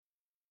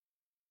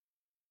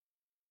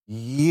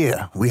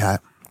Yeah, we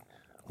hot.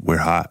 We're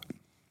hot.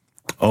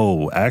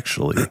 Oh,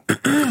 actually,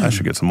 I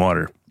should get some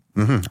water.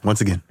 Mm-hmm.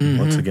 Once again.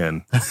 Once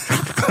again.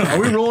 Are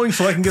we rolling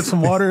so I can get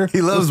some water?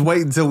 He loves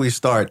waiting until we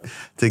start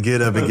to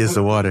get up and get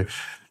some water.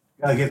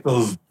 Gotta get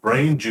those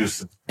brain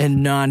juices.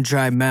 And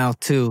non-dry mouth,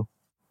 too.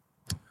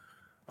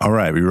 All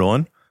right, we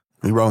rolling?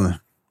 We rolling.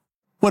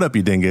 What up,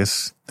 you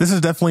dingus? This is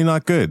Definitely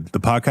Not Good, the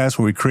podcast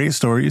where we create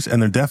stories,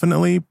 and they're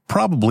definitely,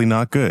 probably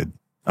not good.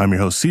 I'm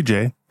your host,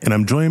 CJ, and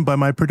I'm joined by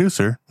my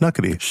producer,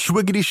 Nuckety.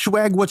 Schwiggity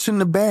swag, what's in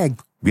the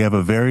bag? We have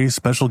a very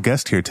special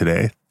guest here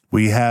today.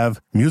 We have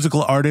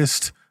musical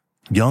artist,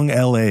 Young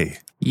L.A.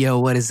 Yo,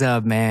 what is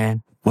up,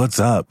 man? What's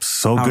up?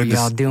 So How good. are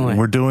y'all doing?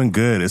 We're doing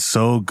good. It's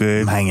so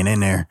good. I'm hanging in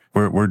there.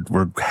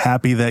 We're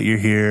happy that you're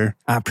here.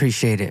 I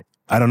appreciate it.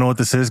 I don't know what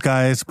this is,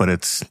 guys, but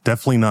it's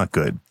definitely not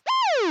good.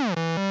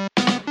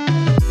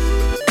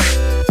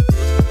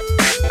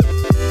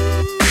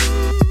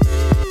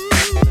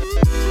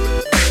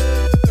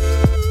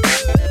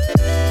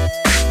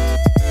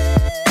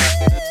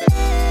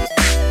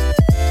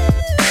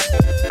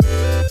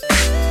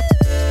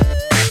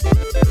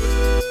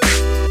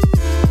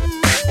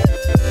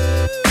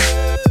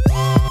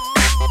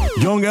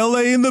 Young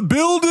LA in the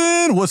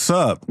building. What's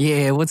up?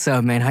 Yeah, what's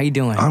up, man? How you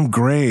doing? I'm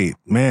great,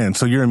 man.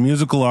 So you're a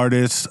musical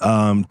artist.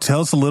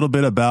 Tell us a little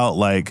bit about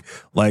like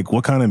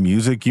what kind of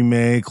music you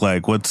make.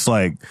 Like what's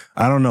like,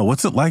 I don't know.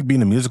 What's it like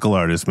being a musical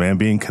artist, man?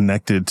 Being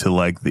connected to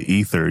like the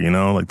ether, you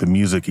know, like the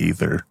music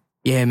ether.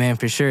 Yeah, man,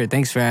 for sure.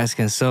 Thanks for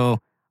asking. So,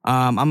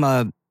 I'm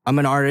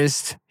an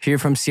artist here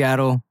from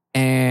Seattle,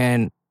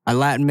 and I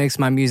Latin mix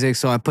my music.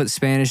 So I put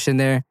Spanish in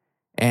there,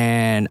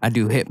 and I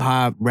do hip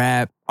hop,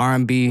 rap,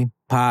 R&B,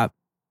 pop.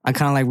 I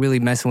kind of like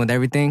really messing with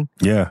everything.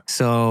 Yeah.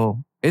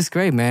 So it's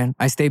great, man.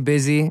 I stay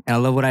busy and I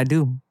love what I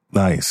do.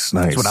 Nice.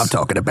 That's what I'm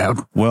talking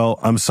about. Well,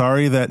 I'm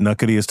sorry that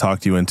Nuckety has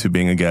talked you into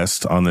being a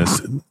guest on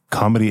this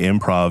comedy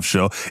improv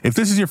show. If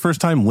this is your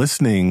first time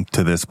listening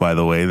to this, by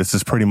the way, this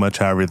is pretty much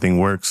how everything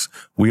works.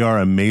 We are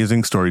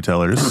amazing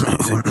storytellers,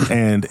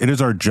 and it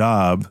is our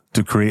job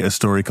to create a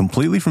story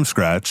completely from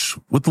scratch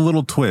with a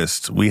little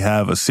twist. We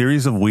have a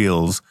series of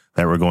wheels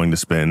that we're going to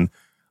spin,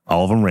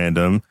 all of them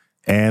random,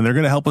 and they're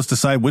going to help us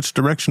decide which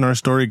direction our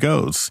story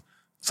goes.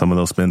 Some of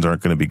those spins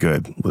aren't going to be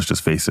good. Let's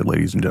just face it,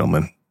 ladies and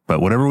gentlemen. But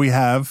whatever we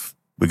have,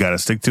 we got to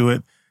stick to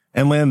it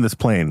and land this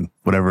plane,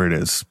 whatever it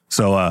is.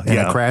 So, A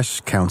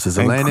crash counts as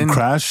a landing.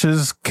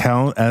 Crashes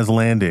count as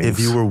landings. If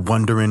you were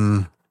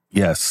wondering.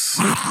 Yes.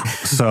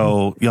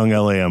 So, Young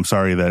LA, I'm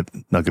sorry that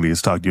Nuckety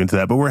has talked you into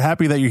that, but we're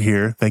happy that you're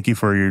here. Thank you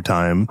for your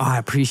time. Oh, I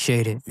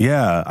appreciate it.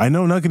 Yeah, I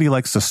know Nuckety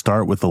likes to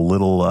start with a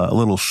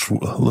little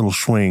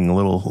swing, a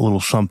little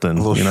something. A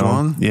little you know?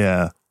 swung?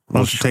 Yeah. Why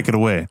don't you take it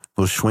away?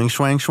 Little swing?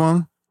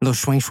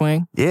 Little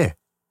swing? Yeah.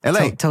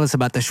 LA. Tell us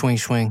about the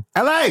swing.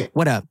 LA.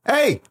 What up?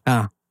 Hey.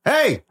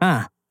 Hey.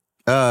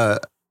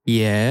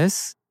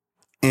 Yes.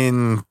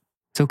 It's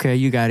okay.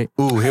 You got it.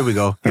 Ooh, here we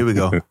go.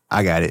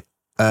 I got it.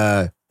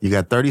 You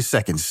got 30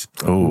 seconds.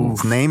 Oh.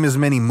 Name as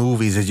many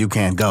movies as you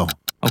can. Go.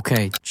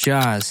 Okay,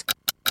 Jaws.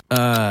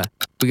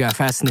 We got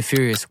Fast and the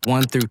Furious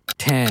 1 through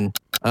 10.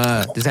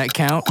 Does that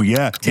count?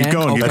 Yeah, keep 10?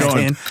 going, keep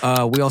Okay.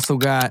 going. We also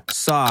got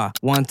Saw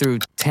 1 through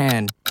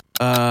 10.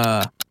 We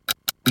got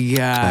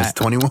That's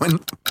 21.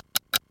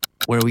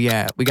 where we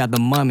at? We got The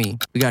Mummy.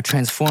 We got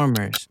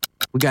Transformers.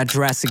 We got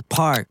Jurassic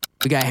Park.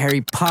 We got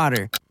Harry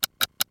Potter.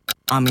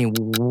 I mean,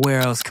 where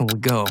else can we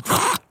go?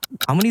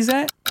 How many is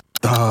that?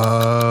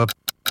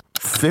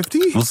 50?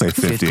 We'll say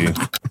 50.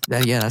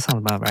 That sounds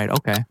about right.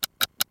 Okay.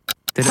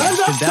 Did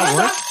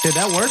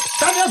that work?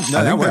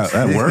 No, that worked.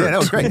 That worked. Yeah, that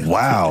was great.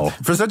 Wow.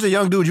 For such a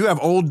young dude, you have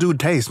old dude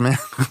taste, man.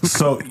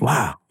 So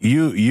Wow.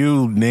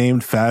 you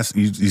named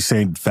you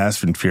saying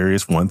Fast and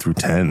Furious 1 through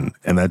 10,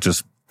 and that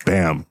just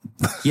bam.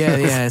 Yeah.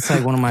 It's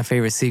like one of my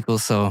favorite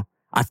sequels. So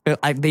I feel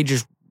they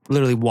just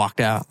literally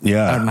walked out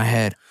of my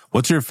head.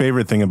 What's your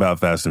favorite thing about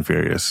Fast and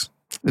Furious?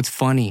 It's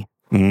funny.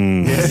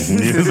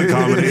 It's a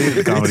comedy.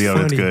 The comedy of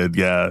it's funny. good.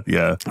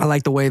 Yeah. I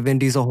like the way Vin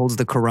Diesel holds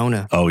the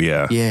Corona. Oh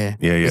yeah. Yeah.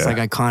 It's like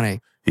iconic.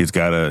 He's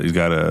got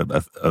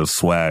a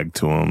swag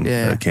to him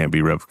that can't be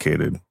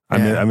replicated.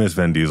 I miss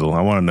Vin Diesel. I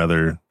want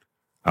another.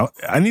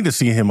 I need to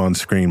see him on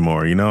screen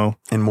more, you know?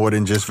 And more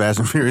than just Fast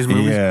and Furious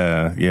movies?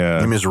 Yeah.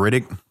 You miss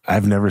Riddick?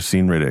 I've never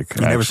seen Riddick.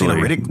 You never seen a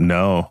Riddick?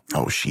 No.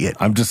 Oh, shit.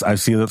 I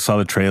saw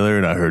the trailer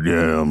and I heard,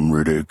 I'm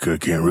Riddick. I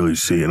can't really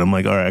see it. I'm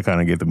like, all right, I kind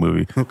of get the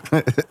movie.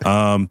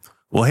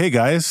 Well, hey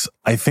guys,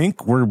 I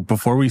think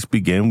before we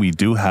begin, we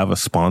do have a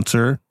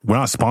sponsor. We're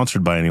not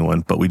sponsored by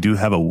anyone, but we do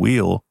have a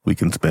wheel we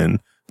can spin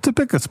to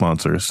pick a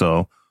sponsor.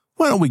 So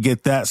why don't we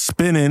get that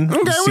spinning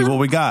and see what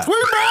we got?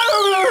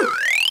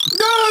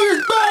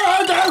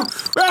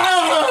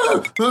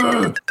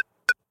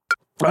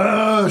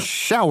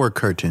 Shower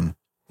curtain.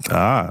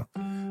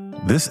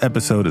 This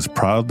episode is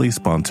proudly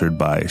sponsored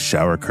by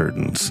Shower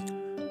Curtains.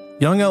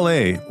 Young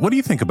LA, what do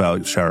you think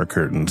about shower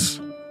curtains?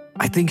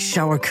 I think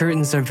shower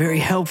curtains are very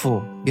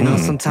helpful. You know,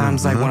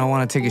 sometimes like when I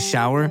want to take a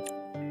shower,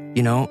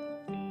 you know,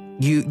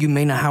 you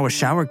may not have a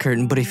shower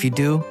curtain, but if you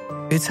do,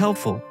 it's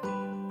helpful.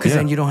 Because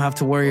then you don't have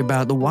to worry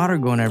about the water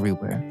going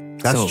everywhere.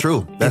 That's So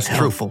true. That's it's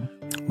true. helpful.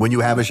 When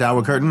you have a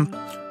shower curtain,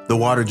 the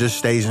water just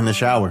stays in the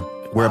shower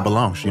where it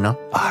belongs, you know?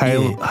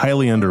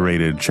 Highly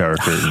underrated shower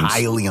curtains.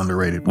 Highly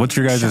underrated. What's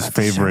your guys' Shout out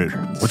to shower favorite?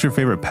 curtains. What's your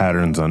favorite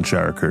patterns on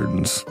shower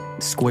curtains?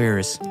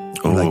 Squares.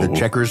 Like the Oh,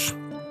 checkers.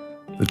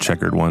 the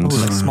checkered Ooh,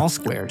 ones. like small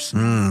squares.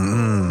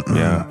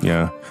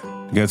 Yeah.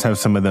 You guys have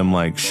some of them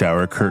like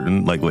shower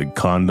curtain, like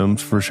condoms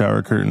for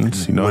shower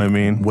curtains. You know what I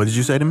mean? What did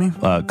you say to me?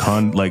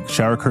 Like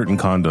shower curtain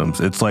condoms.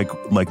 It's like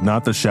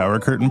not the shower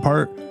curtain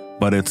part,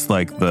 but it's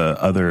like the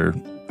other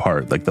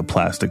part, like the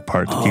plastic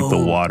part to keep the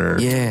water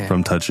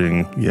from touching.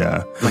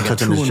 Yeah. Like a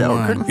touching the shower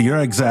 2-in-1. curtain? You're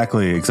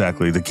exactly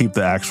to keep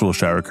the actual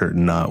shower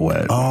curtain not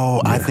wet.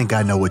 Oh, I think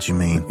I know what you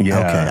mean. Yeah,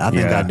 Okay, I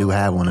think yeah. I do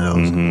have one of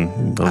those.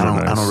 Those I are don't.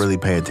 I nice. don't really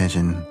pay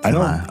attention.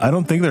 To I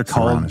don't think they're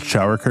called surroundings.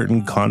 shower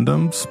curtain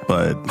condoms,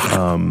 but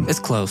It's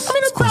close.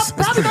 It's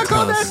probably not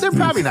called that. close. They're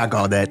probably not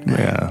called that.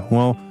 yeah.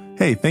 Well,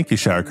 hey, thank you,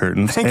 shower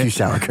curtains. Thank you,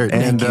 shower curtain.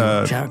 And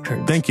Thank you, shower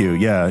curtains. thank you.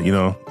 Yeah,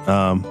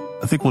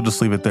 I think we'll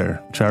just leave it there.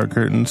 Shower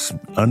curtains,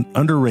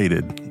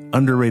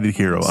 underrated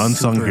hero,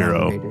 unsung Super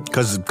hero, underrated.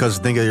 Because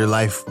think of your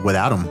life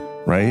without them.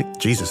 right?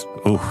 Jesus.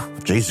 Ooh,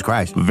 Jesus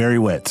Christ. very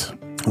wet.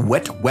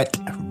 Wet.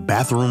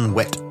 Bathroom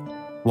wet.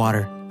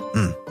 Water,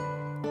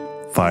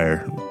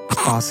 Fire,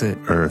 faucet,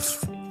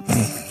 earth.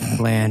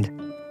 land.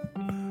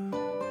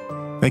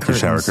 Thank you,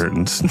 shower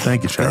curtains.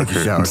 Thank you, shower Thank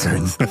you, shower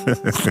curtains.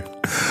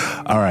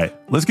 curtains. All right,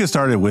 let's get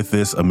started with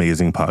this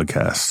amazing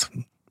podcast.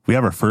 We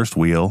have our first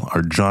wheel,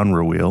 our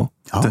genre wheel,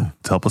 to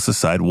help us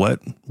decide what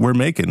we're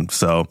making.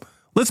 So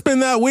let's spin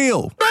that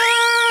wheel.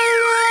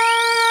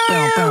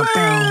 Bow, bow,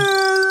 bow.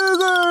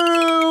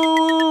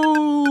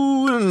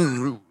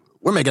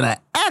 We're making an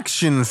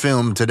action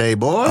film today,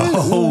 boys.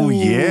 Oh,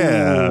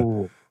 yeah.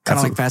 Kind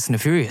of like Fast and the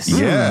Furious.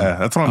 Yeah,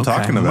 that's what I'm Okay.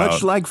 talking about.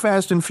 Much like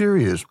Fast and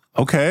Furious.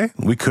 Okay,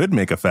 we could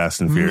make a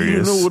Fast and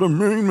Furious. You know what I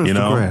mean, Mr. You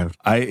know, Kraft?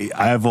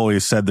 I've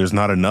always said there's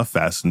not enough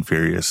Fast and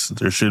Furious.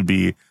 There should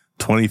be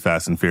 20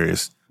 Fast and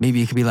Furious.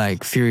 Maybe it could be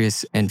like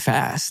Furious and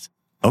Fast,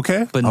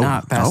 Okay, but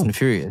not Fast oh. and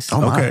Furious.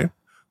 Oh, my. okay.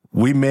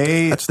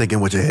 That's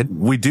thinking with your head.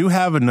 We do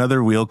have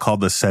another wheel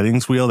called the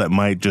settings wheel that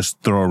might just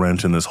throw a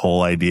wrench in this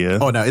whole idea.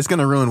 Oh, no, it's going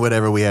to ruin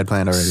whatever we had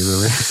planned already.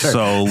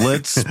 So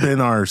let's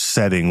spin our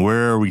setting.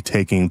 Where are we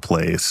taking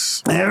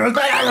place?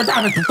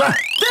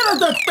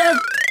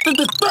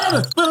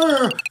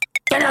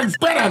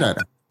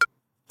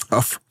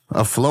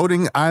 A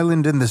floating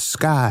island in the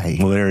sky.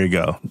 Well, there you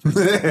go.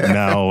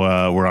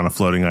 Now we're on a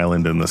floating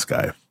island in the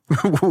sky.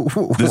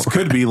 This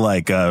could be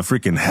like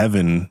freaking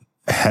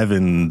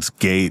Heaven's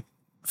Gate,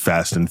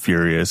 Fast and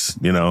Furious.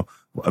 You know,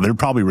 they're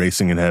probably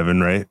racing in heaven,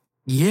 right?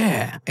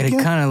 Yeah. And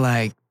it's kind of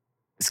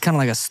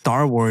like a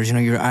Star Wars,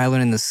 your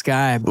island in the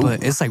sky,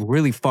 but it's like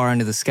really far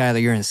into the sky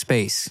that you're in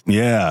space.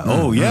 Yeah.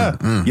 Oh, yeah.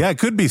 Yeah, it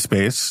could be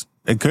space.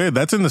 It could.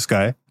 That's in the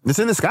sky. It's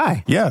in the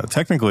sky. Yeah,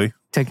 technically.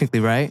 Technically,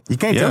 right? You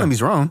can't tell Yeah. him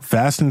he's wrong.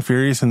 Fast and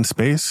Furious in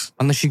space.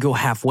 Unless you go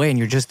halfway and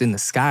you're just in the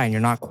sky and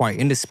you're not quite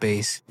into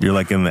space. You're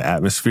like in the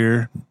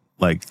atmosphere,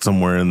 like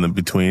somewhere in the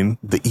between.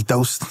 The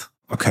ethos.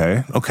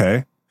 Okay.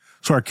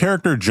 So our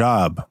character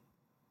job,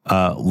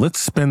 let's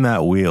spin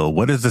that wheel.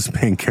 What is this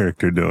main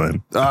character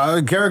doing?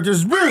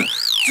 Characters.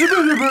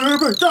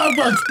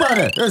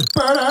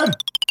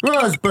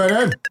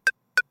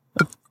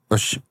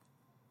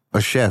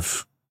 A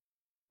chef.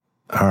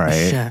 All right.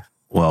 Chef.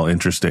 Well,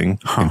 interesting.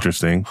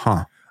 Interesting.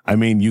 Huh. I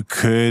mean, you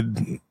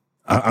could.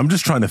 I'm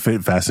just trying to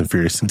fit Fast and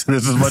Furious into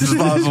this as much as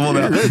possible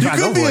now. You Yeah,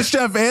 go could be for a it.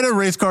 chef and a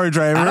race car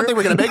driver. I don't think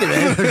we're going to make it,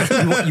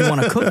 man. You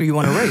want to cook or you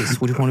want to race?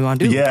 Which one do you want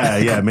to do?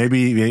 Yeah, maybe.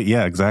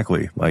 Yeah,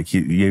 exactly. Like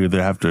you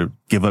either have to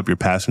give up your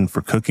passion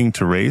for cooking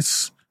to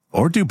race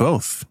or do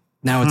both.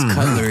 Now it's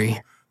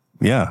cutlery.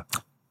 Yeah.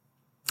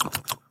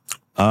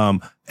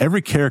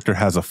 Every character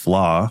has a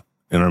flaw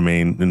in our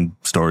in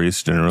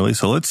stories generally.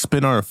 So let's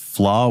spin our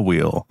flaw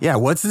wheel. Yeah,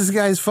 what's this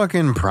guy's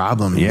fucking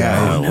problem?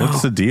 Yeah. guys?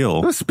 What's the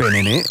deal? We're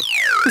spinning it.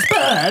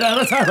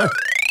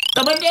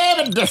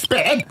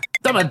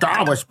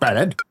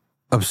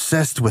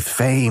 Obsessed with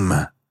fame.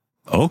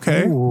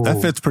 Okay. Ooh.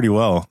 That fits pretty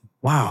well.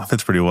 Wow.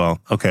 Fits pretty well.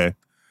 Okay.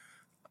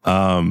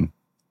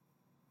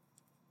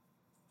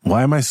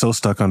 Why am I so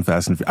stuck on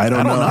Fast and Furious? I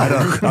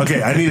don't know.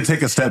 Okay, I need to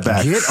take a step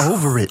back. Get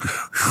over it.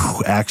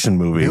 Action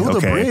movie. Build a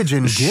okay. bridge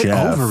and get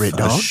over it,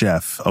 dog. A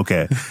chef.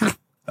 Okay.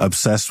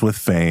 Obsessed with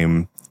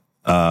fame.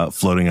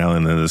 Floating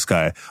island in the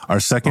sky. Our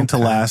second to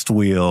last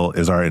wheel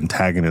is our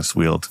antagonist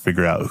wheel to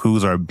figure out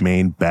who's our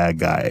main bad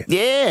guy.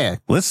 Yeah.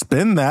 Let's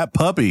spin that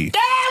puppy.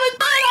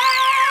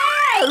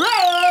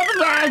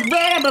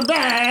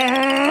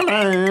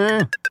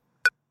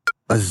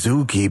 A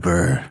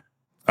zookeeper.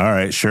 All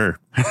right, sure.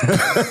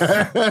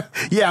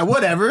 Yeah,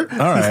 whatever. All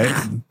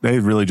right. They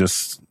really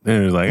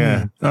they're like,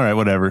 all right,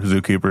 whatever.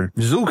 Zookeeper.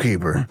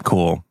 Zookeeper.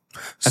 Cool.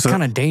 That's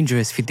kind of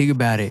dangerous if you think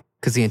about it.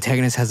 because the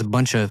antagonist has a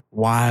bunch of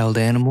wild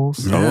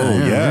animals.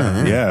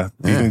 Yeah.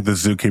 Do you think the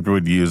zookeeper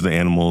would use the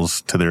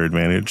animals to their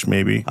advantage?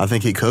 Maybe. I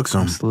think he cooks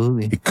them.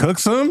 Absolutely. He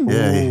cooks them.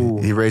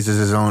 Yeah, he raises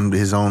his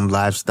own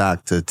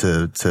livestock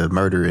to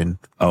murder and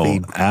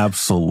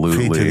absolutely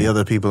feed to the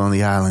other people on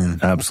the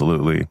island.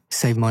 Absolutely.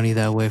 Save money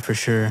that way for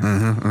sure.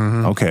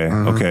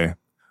 Okay.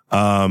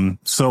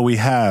 So we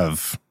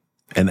have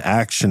an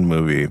action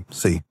movie.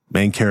 See,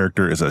 main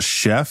character is a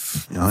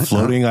chef,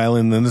 floating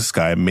island in the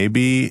sky.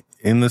 Maybe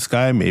in the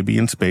sky, maybe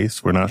in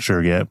space. We're not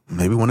sure yet.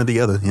 Maybe one or the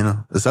other.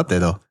 It's up there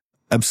though.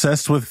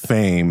 Obsessed with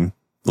fame,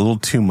 a little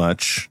too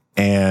much.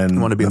 And you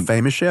want to be a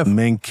famous chef. The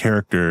main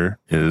character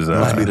is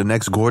must be the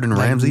next Gordon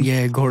Ramsay.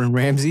 Yeah, Gordon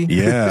Ramsay.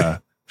 Yeah.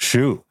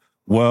 Shoot.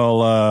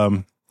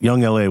 Well,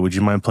 Young LA, would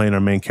you mind playing our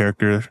main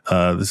character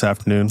this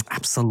afternoon?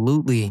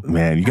 Absolutely.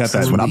 Man, you got that.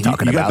 That's what I'm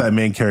talking about. You got that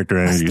main character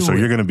energy, so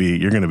you're gonna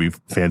be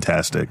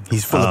fantastic.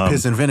 He's full of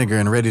piss and vinegar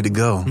and ready to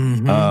go.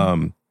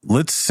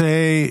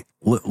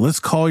 Let's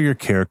call your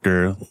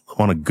character. I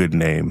want a good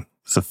name.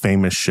 It's a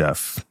famous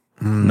chef,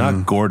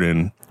 not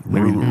Gordon.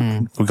 Maybe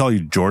we call you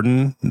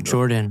Jordan.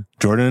 Jordan.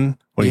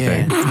 What do you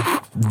think?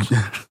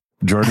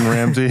 Jordan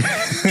Ramsay.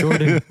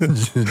 Jordan.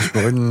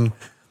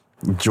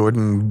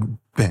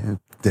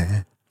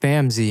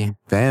 Famsy.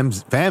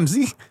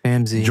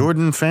 Famsy?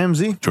 Jordan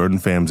Famsy.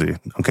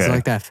 Okay. It's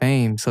like that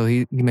fame. So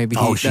he maybe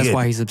that's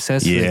why he's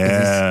obsessed with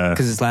it.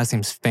 Because his last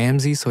name's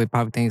Famsy, so he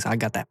probably thinks I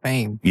got that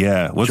fame.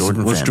 Yeah. What's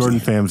Jordan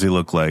Famsy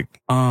look like?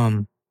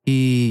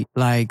 He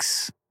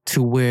likes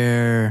to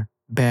wear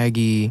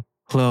baggy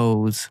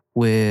clothes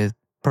with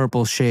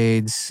purple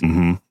shades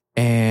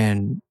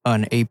and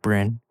an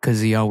apron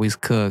because he always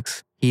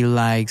cooks. He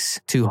likes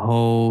to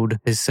hold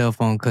his cell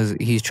phone because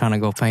he's trying to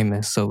go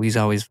famous. So he's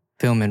always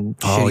filming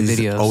shitty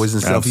videos. Always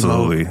in selfie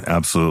mode.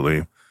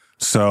 Absolutely.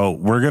 So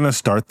we're going to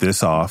start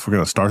this off. We're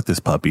going to start this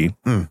puppy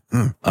on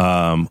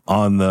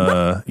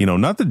the,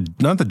 not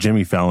the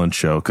Jimmy Fallon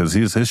show because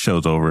his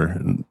show's over.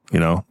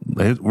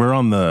 We're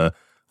on the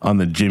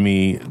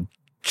Jimmy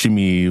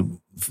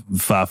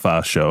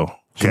Fafa show.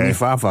 Okay? Jimmy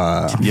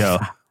Fafa.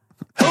 Yeah.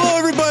 Hello,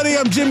 everybody.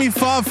 I'm Jimmy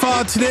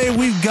Fafa. Today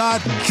we've got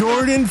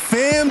Jordan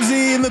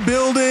Famsy in the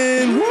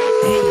building.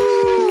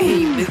 Woo!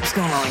 Hey, what's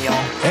going on, y'all?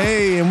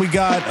 Hey, and we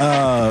got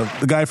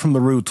the guy from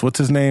The Roots. What's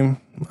his name?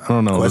 I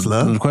don't know.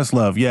 Questlove?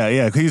 Questlove.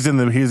 Yeah. He's in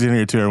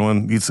here too.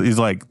 Everyone. He's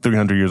like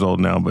 300 years old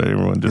now, but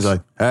everyone just he's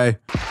like, hey.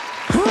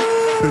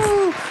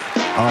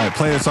 All right,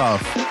 play us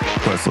off,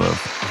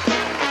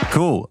 Questlove.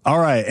 Cool. All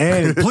right,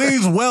 and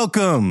please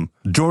welcome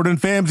Jordan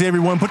Famsy.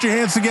 Everyone, put your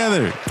hands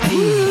together.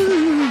 Hey.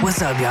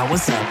 What's up, y'all?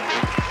 What's up?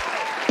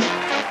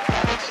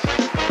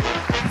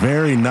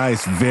 Very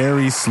nice.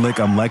 Very slick.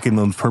 I'm liking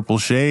those purple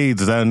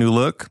shades. Is that a new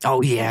look?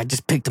 Oh, yeah. I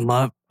just picked them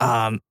up.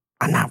 I'm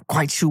not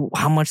quite sure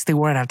how much they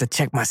were. I'd have to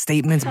check my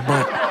statements,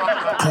 but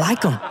I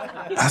like them.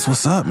 That's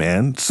what's up,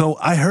 man. So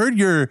I heard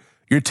you're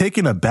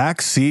taking a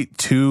back seat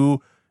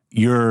to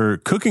your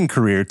cooking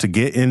career to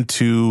get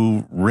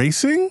into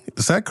racing.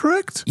 Is that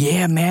correct?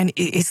 Yeah, man.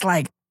 It's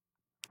like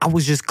I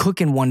was just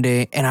cooking one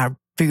day and I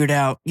figured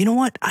out, you know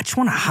what? I just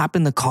want to hop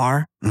in the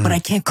car, but I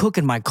can't cook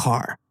in my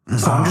car.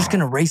 So I'm just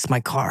going to race my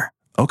car.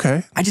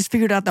 Okay. I just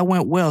figured out that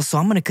went well, so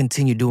I'm going to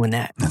continue doing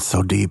that. That's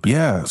so deep.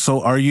 Yeah.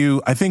 So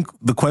I think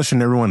the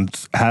question everyone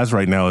has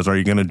right now is, are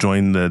you going to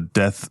join the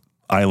Death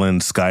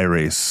Island Sky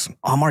Race?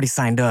 Oh, I'm already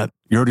signed up.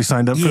 You already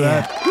signed up for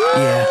that?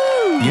 Yeah.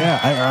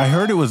 Yeah. I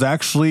heard it was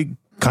actually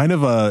kind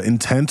of a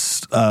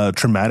intense,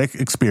 traumatic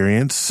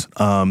experience.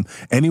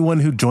 Anyone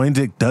who joins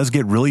it does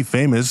get really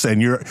famous,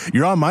 and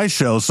you're on my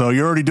show, so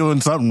you're already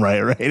doing something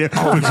right?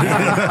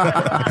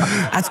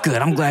 That's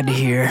good. I'm glad to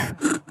hear.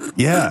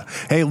 Yeah.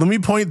 Hey, let me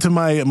point to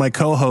my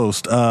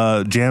co-host,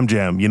 Jam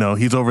Jam.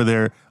 He's over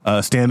there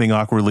standing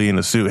awkwardly in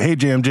a suit. Hey,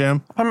 Jam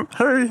Jam. I'm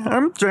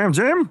Jam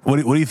Jam.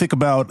 What do you think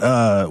about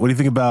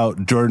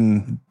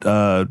Jordan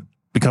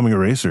becoming a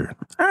racer?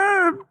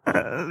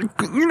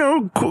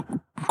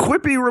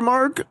 Quippy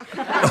remark.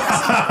 Yeah,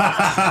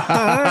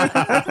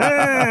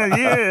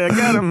 I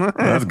got him.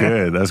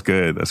 That's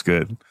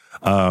good.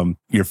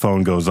 Your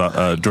phone goes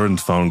off,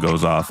 Jordan's phone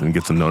goes off and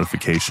gets a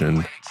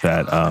notification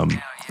that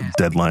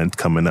deadline's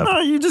coming up. Oh,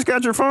 you just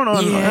got your phone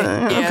on.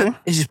 Yeah, Okay.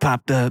 it just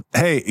popped up.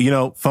 Hey,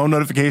 phone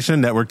notification,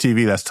 network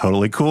TV, that's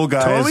totally cool,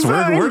 guys.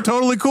 Totally we're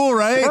totally cool,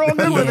 right? We're all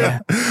good with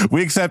it.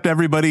 We accept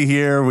everybody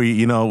here.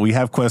 We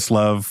have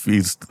Questlove.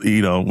 He's,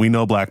 we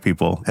know black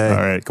people. Hey. All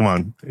right, come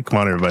on,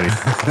 everybody.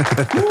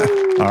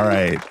 All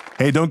right.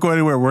 Hey, don't go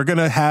anywhere. We're going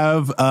to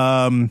have,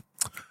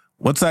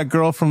 what's that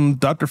girl from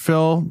Dr.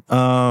 Phil?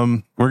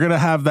 We're going to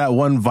have that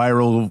one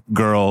viral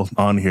girl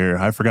on here.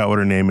 I forgot what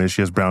her name is.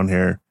 She has brown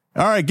hair.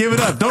 All right, give it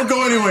up. Don't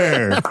go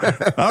anywhere.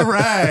 All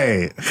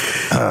right.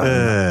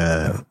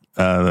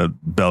 The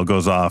bell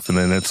goes off, and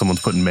then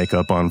someone's putting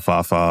makeup on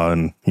Fafa,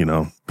 and,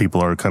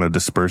 people are kind of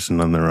dispersing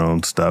on their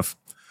own stuff.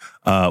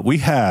 We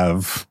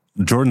have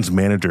Jordan's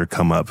manager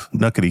come up.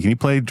 Nuckety, can you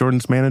play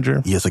Jordan's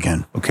manager? Yes, I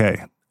can.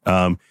 Okay.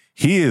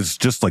 He is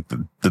just like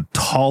the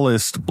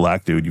tallest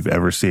black dude you've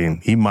ever seen.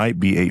 He might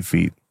be 8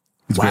 feet.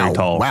 He's very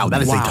tall. Wow,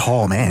 that is a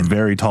tall man.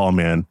 Very tall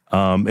man.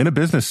 In a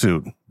business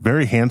suit.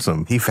 Very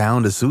handsome. He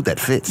found a suit that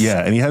fits.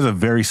 Yeah, and he has a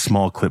very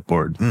small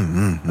clipboard.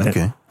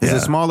 Okay. Is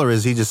it small or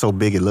is he just so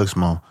big it looks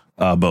small?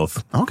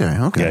 Both. Okay.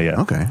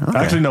 Yeah. Okay.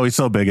 Actually, no, he's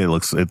so big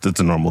it's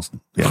a normal.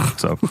 Yeah.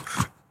 So.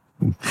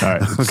 All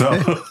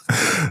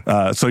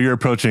right. So you're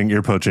approaching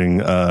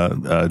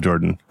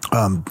Jordan.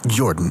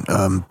 Jordan,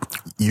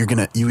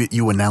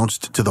 you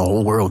announced to the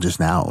whole world just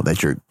now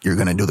that you're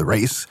gonna do the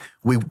race.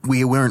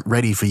 We weren't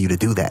ready for you to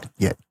do that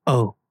yet.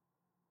 Oh.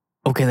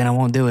 Okay, then I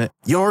won't do it.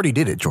 You already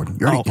did it, Jordan.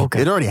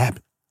 Okay. It already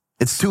happened.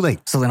 It's too late.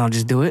 So then I'll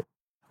just do it?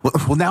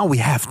 Well, now we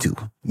have to.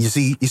 You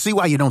see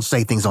why you don't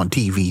say things on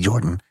TV,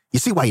 Jordan? You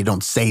see why you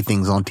don't say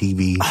things on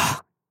TV?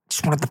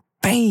 Just wanted the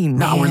fame,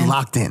 No, man. we're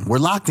locked in. We're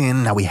locked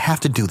in. Now we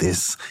have to do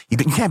this. You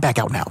can't back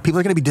out now. People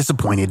are going to be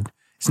disappointed.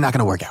 It's not going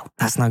to work out.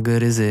 That's not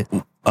good, is it?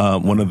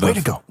 One of Way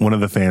to go.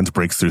 the fans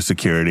breaks through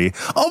security.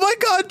 Oh my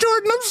God,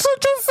 Jordan, I'm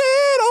such a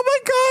fan. Oh my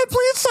God,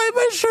 please sign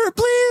my shirt.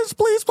 Please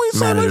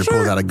sign my Manager shirt.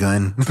 pulls out a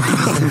gun.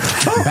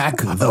 Back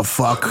the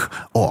fuck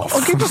off.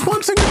 Okay, just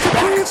one signature,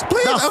 please.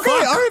 Okay, The all fuck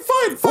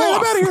right, fine.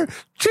 I'm off. out of here.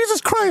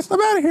 Jesus Christ,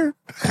 I'm out of here.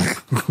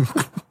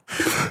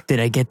 Did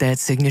I get that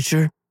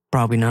signature?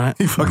 Probably not.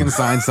 He fucking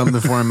signed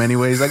something for him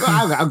anyway. He's like,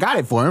 I got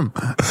it for him.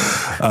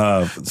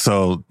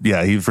 So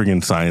yeah, he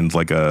freaking signs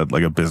like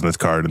a business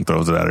card and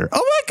throws it at her. Oh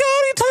my God,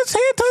 he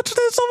hand touched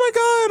this. Oh my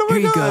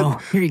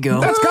God. Here you go.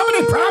 That's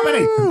company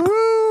property.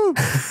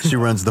 She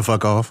runs the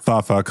fuck off.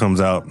 Fafa comes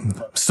out.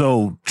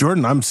 So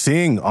Jordan, I'm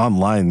seeing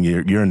online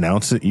you're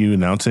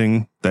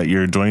announcing that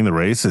you're joining the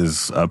race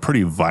is a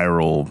pretty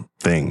viral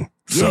thing.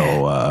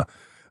 So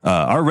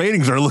our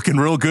ratings are looking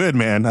real good,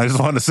 man. I just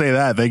wanted to say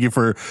that. Thank you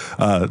for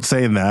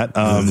saying that.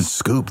 The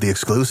scoop, the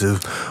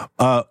exclusive.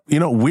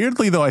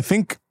 Weirdly though, I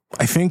think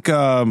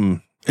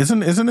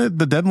isn't it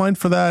the deadline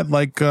for that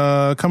like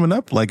coming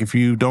up? Like if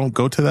you don't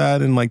go to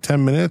that in like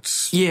 10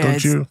 minutes, Yeah,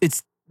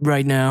 it's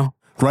right now.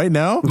 Right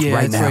now? Yeah,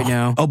 Right it's now. right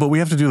now. Oh, but we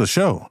have to do the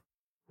show.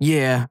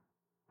 Yeah.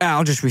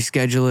 I'll just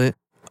reschedule it.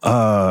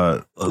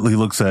 He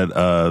looks at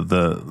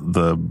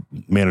the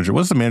manager.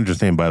 What's the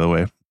manager's name, by the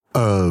way?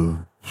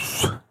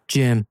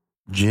 Jim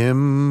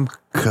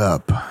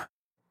Cup.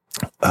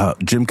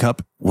 Jim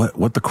Cup.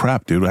 What the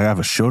crap, dude? I have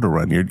a show to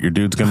run. Your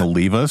dude's gonna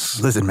leave us?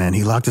 Listen, man,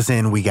 he locked us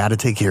in. We got to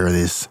take care of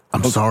this.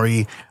 I'm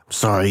sorry.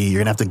 You're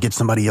gonna have to get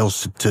somebody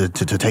else to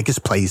take his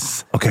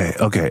place. Okay.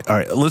 All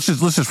right. Let's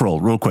just roll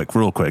real quick.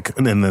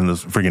 And then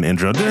this freaking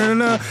intro.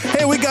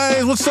 Hey,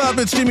 guys, what's up?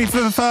 It's Jimmy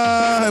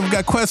Fifa. We've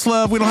got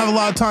Questlove. We don't have a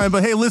lot of time,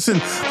 but hey, listen,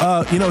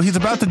 he's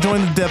about to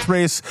join the death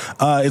race.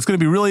 It's going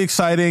to be really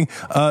exciting.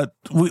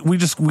 We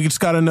just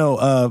got to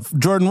know,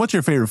 Jordan, what's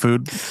your favorite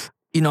food?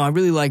 I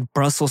really like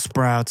Brussels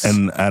sprouts.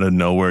 And out of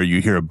nowhere,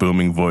 you hear a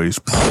booming voice.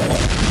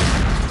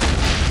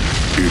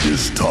 It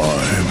is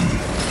time.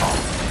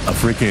 The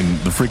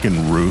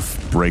freaking roof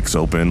breaks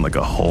open like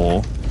a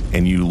hole,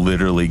 and you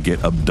literally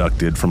get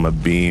abducted from a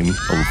beam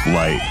of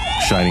light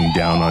shining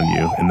down on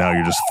you, and now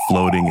you're just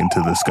floating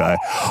into the sky.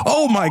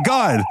 Oh my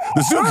God!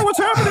 What's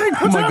happening?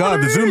 Oh my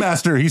God! The Zoo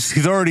Master,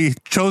 he's already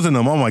chosen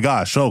them. Oh my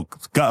gosh! Oh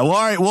God! Well,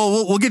 all right.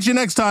 Well, we'll get you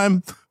next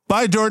time.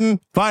 Bye, Jordan.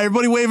 Bye,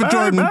 everybody. Wave at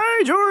Jordan.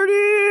 Bye,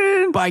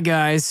 Jordan. Bye,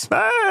 guys.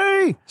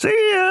 Bye.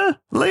 See ya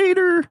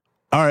later.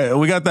 All right,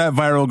 we got that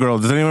viral girl.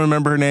 Does anyone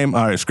remember her name?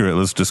 All right, screw it.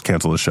 Let's just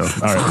cancel the show.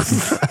 All right.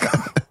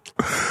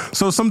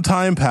 So some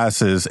time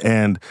passes,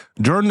 and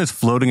Jordan is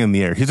floating in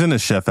the air. He's in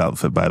his chef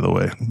outfit, by the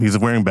way. He's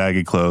wearing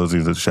baggy clothes.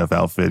 He's a chef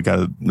outfit,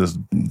 got this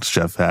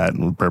chef hat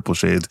and purple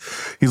shades.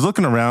 He's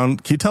looking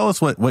around. Can you tell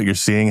us what you're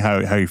seeing, how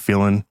you're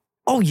feeling?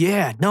 Oh,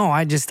 yeah. No,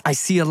 I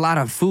see a lot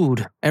of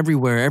food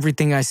everywhere.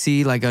 Everything I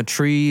see, like a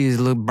tree, is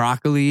a little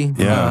broccoli.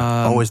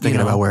 Yeah. Always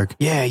thinking about work.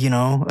 Yeah,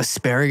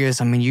 asparagus.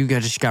 I mean, you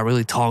guys just got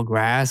really tall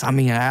grass. I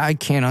mean, I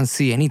can't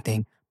unsee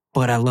anything,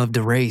 but I love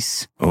to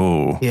race.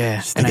 Oh. Yeah.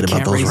 Just And I thinking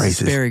about can't those race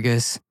races.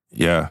 asparagus.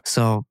 Yeah.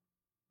 So,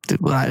 it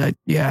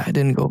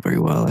didn't go very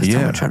well last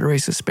time I tried to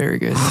race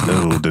asparagus.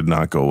 It did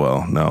not go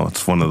well. No,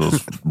 it's one of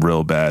those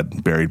real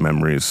bad buried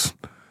memories.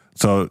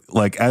 So,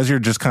 like, as you're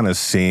just kind of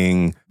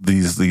seeing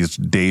these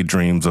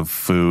daydreams of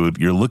food,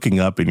 you're looking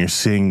up and you're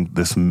seeing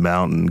this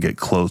mountain get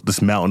close,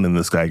 this mountain in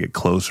the sky get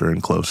closer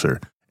and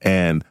closer.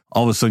 And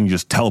all of a sudden you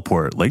just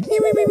teleport, like,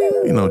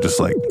 just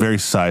like very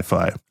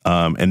sci-fi.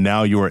 And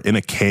now you are in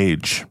a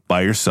cage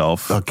by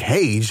yourself. A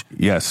cage?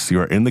 Yes, you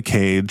are in the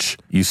cage.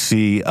 You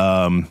see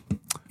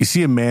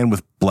a man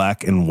with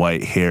black and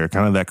white hair,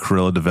 kind of that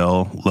Cruella de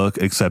Vil look,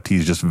 except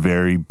he's just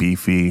very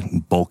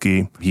beefy,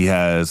 bulky. He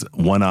has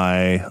one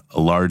eye, a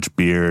large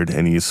beard,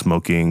 and he's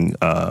smoking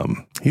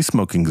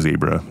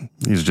zebra.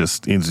 He's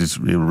just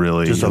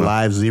really Just a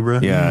live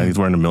zebra? Yeah, he's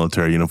wearing a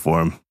military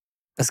uniform.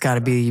 That's got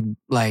to be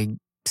like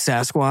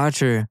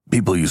Sasquatch or...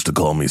 People used to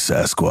call me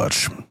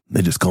Sasquatch.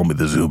 They just call me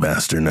the Zoo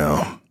Master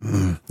now.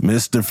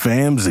 Mr.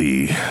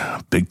 Famsy,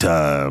 big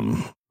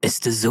time. It's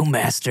the Zoo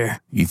Master.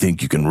 You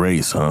think you can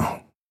race, huh?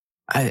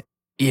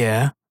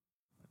 Yeah.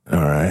 All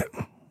right.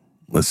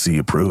 Let's see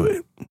you prove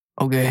it.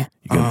 Okay.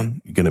 You're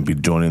going to be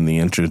joining the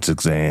entrance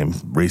exam,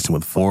 racing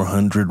with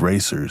 400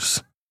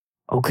 racers.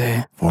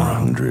 Okay.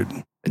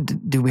 400.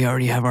 Do we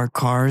already have our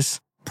cars?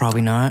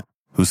 Probably not.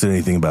 Who said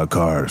anything about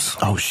cars?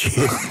 Oh,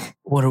 shit.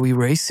 What are we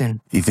racing?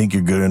 You think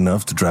you're good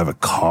enough to drive a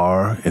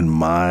car in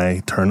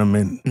my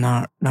tournament?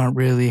 Not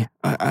really.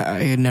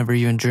 I had never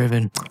even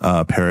driven.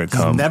 Parrot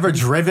comes. Never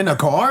driven a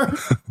car?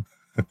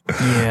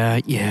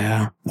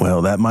 Yeah.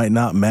 Well, that might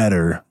not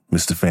matter,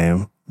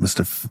 Mr.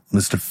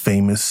 Mr.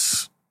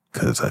 Famous,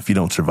 because if you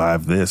don't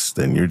survive this,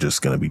 then you're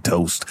just going to be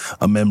toast.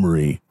 A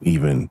memory,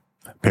 even.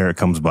 Parrot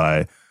comes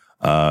by.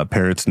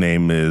 Parrot's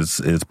name is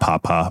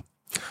Papa.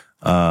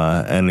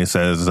 And he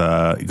says,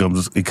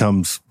 he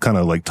comes kind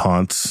of like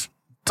taunts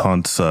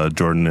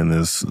Jordan in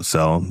his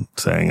cell,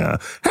 saying, you're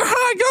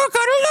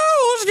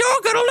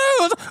gonna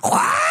lose.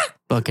 What?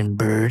 Fucking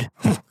bird.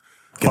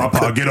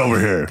 Papa, get over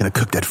here. Gonna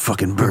cook that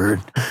fucking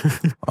bird.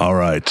 All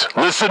right.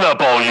 Listen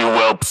up, all you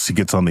whelps. He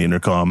gets on the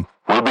intercom.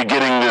 We'll be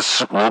beginning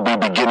this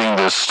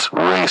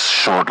race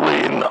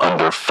shortly in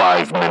under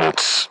 5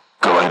 minutes.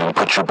 Go ahead and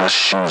put your best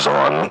shoes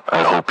on.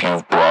 I hope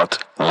you've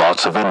brought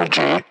lots of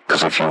energy,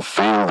 because if you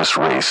fail this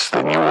race,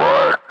 then you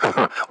are,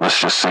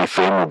 let's just say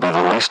fame will be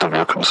the least of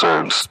your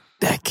concerns.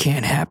 That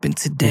can't happen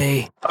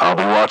today. I'll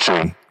be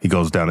watching. He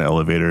goes down the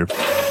elevator.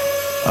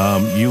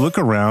 You look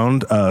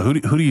around. Who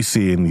do you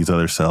see in these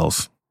other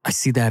cells? I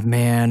see that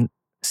man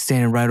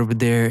standing right over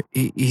there.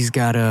 He's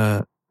got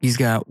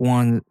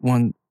one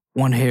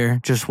hair,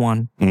 just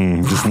one.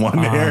 Just one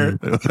hair.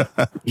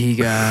 He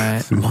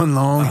got One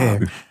long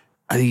hair.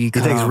 I think He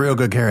takes real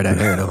good care of that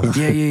hair, though.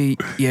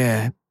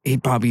 Yeah. He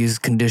probably uses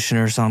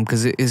conditioner or something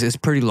because it's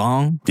pretty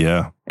long.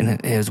 Yeah. And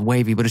it's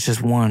wavy, but it's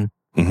just one.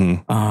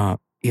 Mm-hmm.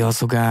 He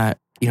also got,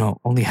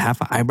 only half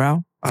an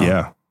eyebrow.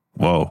 Yeah.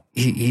 Whoa.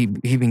 He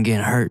been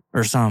getting hurt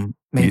or something.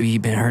 Maybe he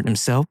been hurting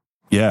himself.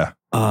 Yeah.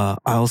 I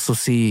also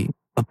see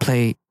a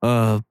plate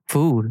of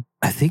food.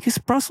 I think it's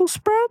Brussels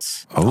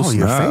sprouts. Oh,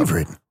 your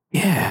favorite.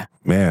 Yeah.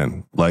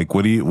 Man, like,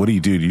 what do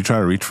you do? Do you try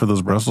to reach for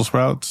those Brussels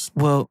sprouts?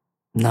 Well,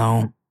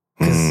 no,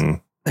 because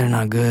they're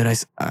not good.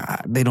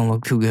 They don't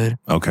look too good.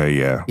 Okay,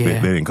 yeah. They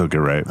didn't cook it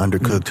right.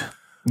 Undercooked.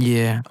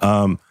 Yeah.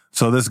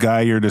 So this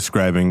guy you're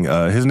describing,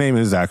 his name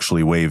is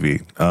actually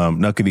Wavy.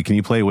 Nuckety, can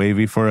you play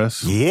Wavy for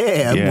us?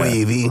 Yeah,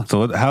 Wavy.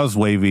 So what's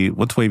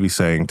Wavy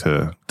saying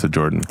to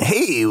Jordan?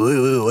 Hey, what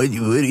are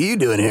you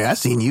doing here? I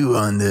seen you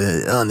on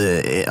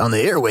the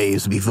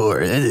airwaves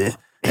before.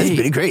 That's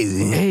pretty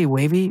crazy. Hey,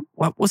 Wavy,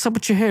 what's up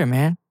with your hair,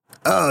 man?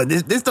 Oh,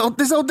 this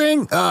whole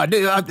thing. Oh,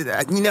 dude, I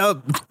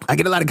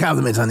get a lot of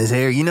compliments on this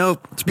hair.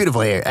 It's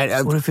beautiful hair.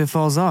 What if it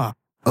falls off?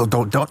 Oh,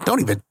 don't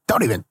even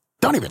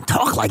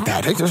talk like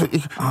that.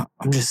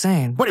 I'm just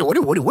saying. What are you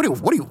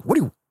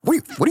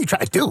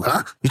trying to do,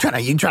 huh? You trying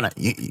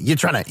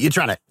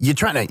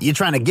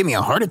to give me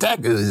a heart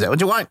attack? Is that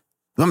what you want?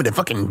 You want me to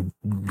fucking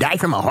die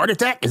from a heart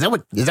attack? Is that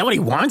what he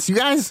wants? You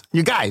guys,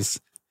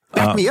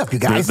 back me up, you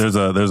guys. There's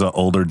a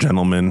older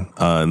gentleman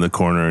in the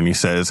corner, and he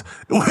says,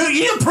 "Well,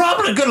 you're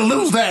probably gonna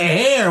lose that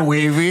hair,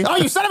 Wavy. Oh,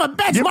 you son of a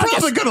bitch, You're Marcus.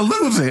 probably gonna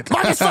lose it,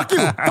 Marcus. Fuck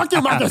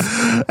you, Marcus.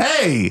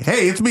 Hey,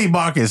 it's me,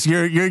 Marcus.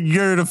 You're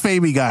the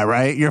Famey guy,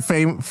 right? You're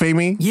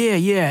Famey.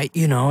 Yeah.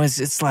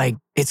 It's like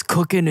it's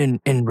cooking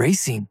and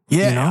racing.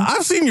 Yeah,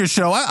 I've seen your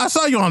show. I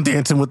saw you on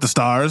Dancing with the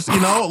Stars. Your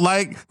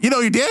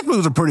dance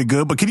moves are pretty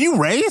good, but can you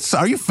race?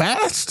 Are you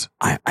fast?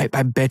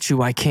 I bet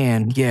you I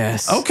can.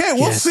 Yes. Okay,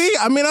 we'll see.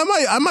 I mean,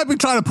 I might be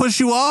trying to push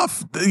you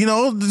off,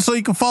 so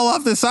you can fall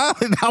off this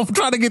island. I'm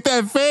trying to get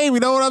that fame. You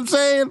know what I'm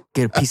saying?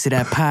 Get a piece of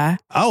that pie.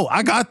 Oh,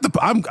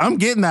 I'm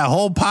getting that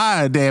whole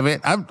pie. Damn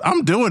it,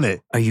 I'm doing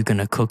it. Are you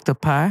gonna cook the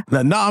pie?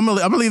 No, I'm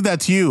gonna leave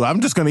that to you.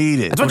 I'm just gonna eat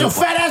it. That's what your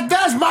fat ass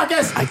does,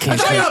 Marcus. I can't.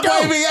 Shut up,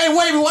 baby. Hey,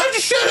 Wavy, why don't you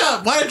shut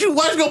up? Why don't you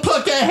go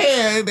pluck that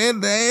hair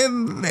and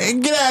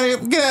get out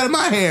of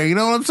my hair? You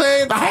know what I'm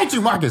saying? I hate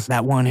you, Marcus.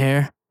 That one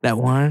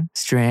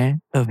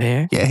strand of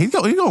hair. Yeah, he's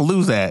gonna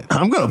lose that.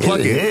 I'm gonna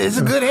pluck it. It's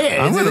a good hair.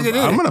 I'm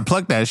gonna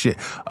pluck that shit.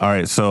 All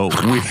right, so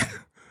we.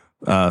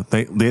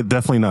 They're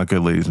definitely not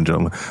good, ladies and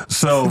gentlemen.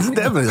 So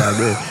definitely not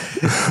good.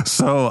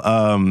 So,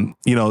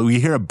 we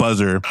hear a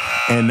buzzer,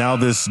 and now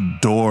this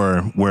door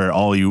where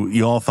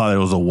you all thought it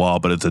was a wall,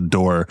 but it's a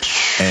door,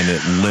 and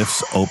it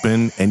lifts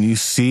open, and you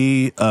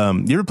see.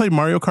 You ever played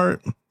Mario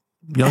Kart?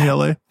 Young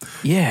LA?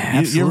 Yeah,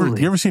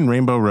 absolutely. You ever seen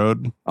Rainbow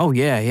Road? Oh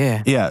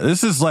yeah. Yeah,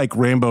 this is like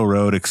Rainbow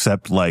Road,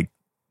 except like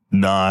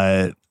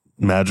not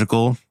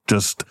magical.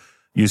 Just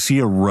you see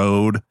a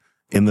road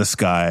in the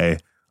sky.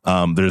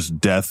 There's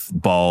death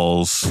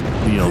balls,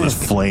 there's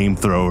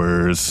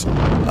flamethrowers.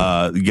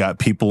 You got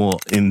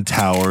people in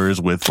towers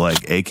with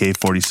like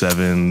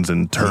AK-47s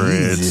and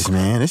turrets. Jesus,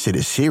 man, this shit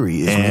is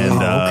serious. And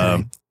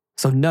okay.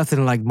 So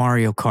nothing like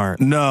Mario Kart.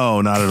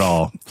 No, not at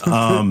all.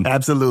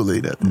 Absolutely.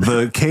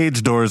 The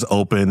cage doors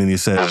open and he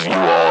says, "You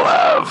all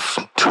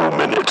have 2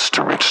 minutes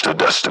to reach the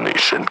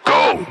destination.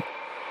 Go."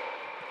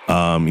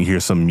 You hear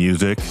some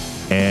music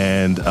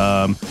and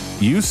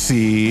you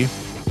see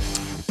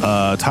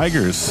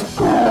tigers,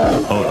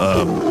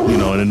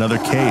 in another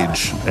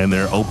cage, and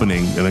they're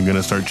opening, and they're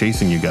gonna start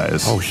chasing you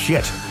guys. Oh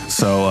shit!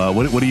 So,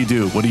 what do you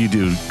do? What do you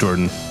do,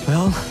 Jordan?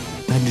 Well,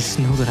 I just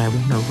know that I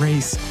want to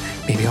race.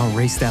 Maybe I'll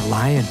race that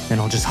lion and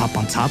I'll just hop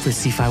on top to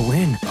see if I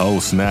win. Oh,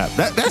 snap.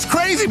 That's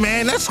crazy,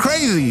 man. That's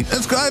crazy.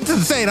 That's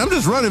insane. I'm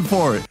just running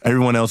for it.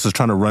 Everyone else is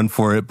trying to run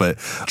for it, but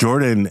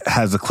Jordan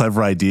has a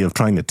clever idea of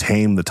trying to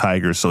tame the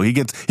tiger. So he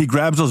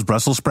grabs those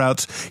Brussels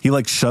sprouts, he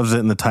like shoves it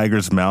in the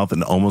tiger's mouth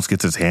and almost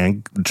gets his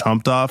hand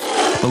chomped off.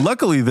 But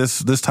luckily,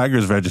 this tiger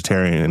is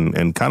vegetarian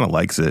and kind of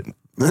likes it.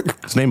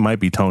 His name might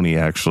be Tony,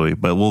 actually,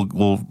 but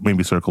we'll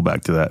maybe circle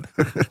back to that.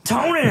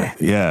 Tony!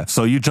 Yeah.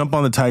 So you jump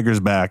on the tiger's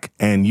back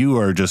and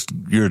you're just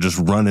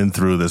running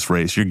through this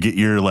race.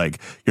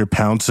 You're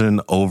pouncing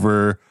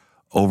over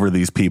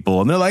these people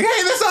and they're like,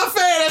 hey, that's not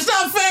fair. That's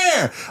not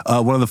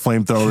fair. One of the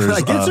flamethrowers.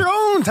 Like, get your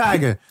own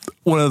tiger.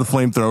 One of the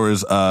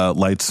flamethrowers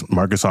lights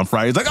Marcus on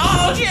fire. He's like,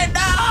 oh shit,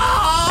 no!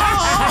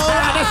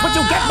 That's what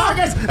you get,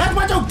 Marcus. That's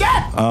what you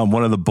get.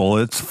 One of the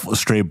bullets,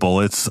 stray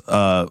bullets,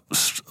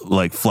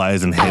 like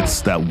flies and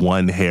hits that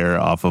one hair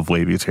off of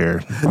Wavy's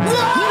hair.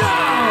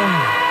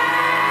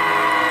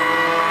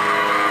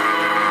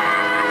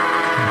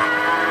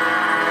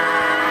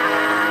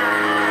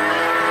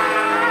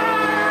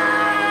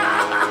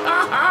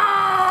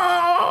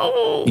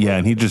 Yeah,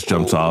 and he just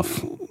jumps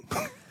off.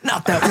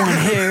 Not that one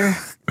hair.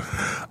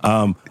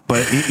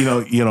 But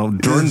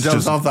Jordan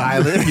jumps off the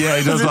island. Yeah,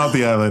 he jumps off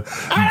the island.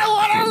 I don't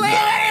want to live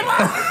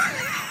anymore.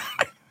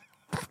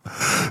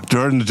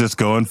 Jordan's just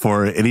going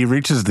for it, and he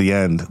reaches the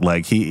end.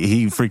 Like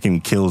he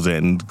freaking kills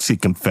it, and see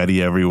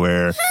confetti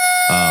everywhere.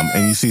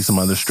 And you see some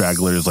other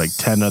stragglers, like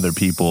 10 other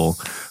people,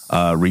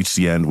 reach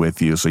the end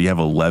with you. So you have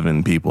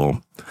 11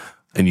 people,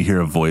 and you hear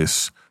a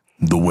voice.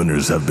 The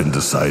winners have been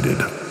decided.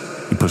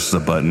 He pushes a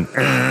button.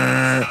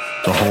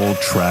 The whole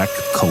track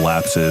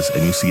collapses,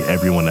 and you see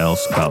everyone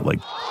else, about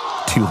like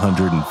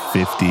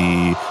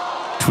 250,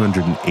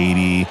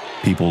 280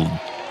 people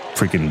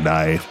freaking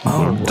die.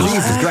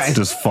 Jesus Christ.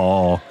 Just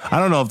fall. I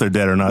don't know if they're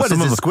dead or not. What is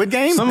this, Squid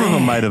Game? Some of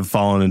them might have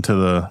fallen into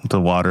the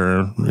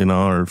water,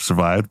 or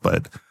survived,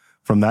 but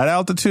from that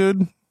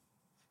altitude,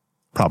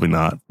 probably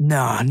not.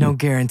 No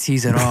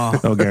guarantees at all.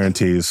 No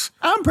guarantees.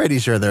 I'm pretty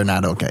sure they're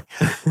not okay.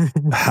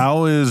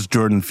 How is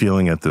Jordan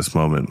feeling at this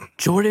moment?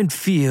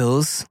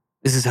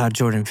 This is how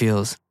Jordan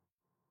feels.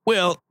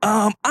 Well,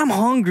 I'm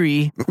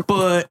hungry,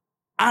 but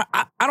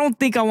I don't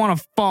think I want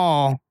to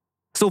fall.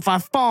 So if I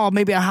fall,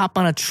 maybe I hop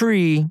on a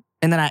tree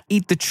and then I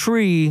eat the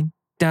tree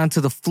down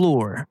to the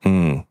floor.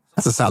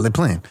 That's a solid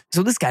plan.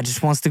 So this guy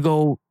just wants to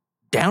go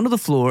down to the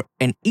floor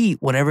and eat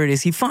whatever it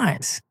is he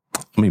finds.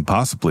 I mean,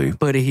 possibly.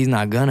 But he's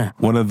not gonna.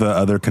 One of the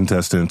other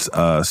contestants,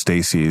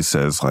 Stacy,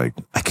 says, like,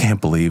 I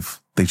can't believe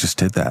they just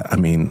did that. I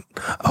mean,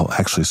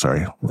 actually,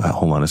 sorry.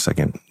 Hold on a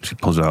second. She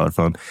pulls out her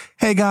phone.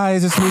 Hey,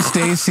 guys, it's me,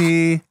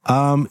 Stacy.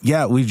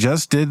 Yeah, we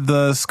just did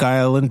the Sky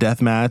Island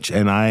death match,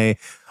 and I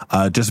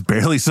just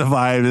barely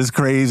survived. It's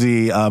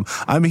crazy.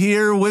 I'm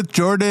here with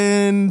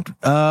Jordan,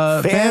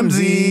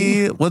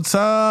 Famzy. What's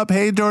up?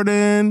 Hey,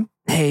 Jordan.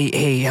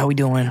 Hey, how we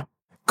doing?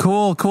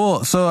 Cool.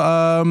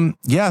 So,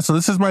 so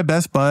this is my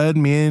best bud.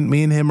 Me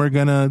and him are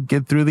gonna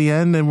get through the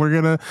end, and we're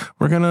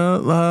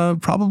gonna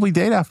probably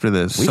date after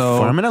this. We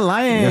form an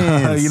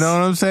alliance. You know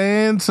what I'm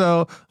saying?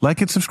 So, like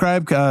and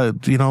subscribe.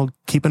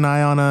 Keep an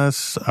eye on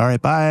us. All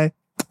right, bye.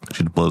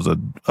 She blows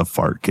a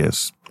fart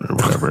kiss or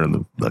whatever.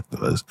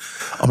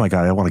 Oh my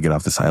God, I want to get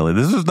off this island.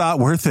 This is not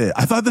worth it.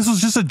 I thought this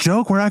was just a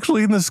joke. We're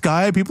actually in the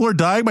sky. People are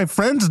dying. My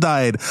friends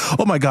died.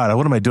 Oh my God,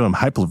 what am I doing? I'm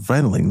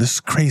hyperventilating. This is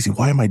crazy.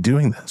 Why am I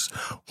doing this?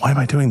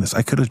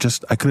 I could have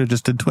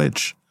just did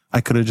Twitch.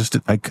 I could have just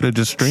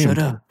streamed. Shut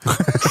up.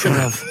 Shut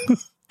up.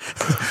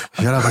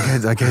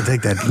 I can't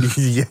take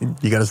that.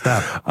 You got to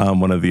stop.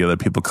 One of the other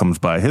people comes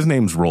by. His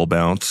name's Roll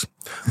Bounce.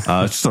 It's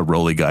just a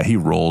rolly guy. He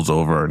rolls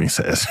over and he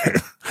says,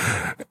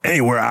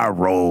 anywhere I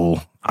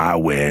roll, I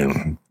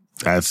win.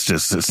 That's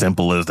just as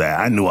simple as that.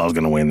 I knew I was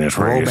going to win this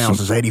race. Roll Bounce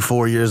is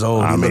 84 years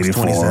old. I'm he looks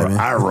 84. 27.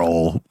 I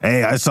roll.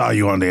 Hey, I saw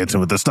you on Dancing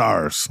with the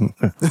Stars.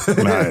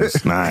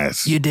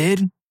 Nice. You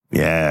did?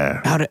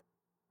 Yeah.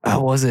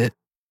 How was it?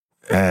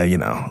 It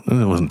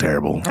wasn't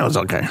terrible. That was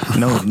okay.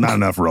 No, not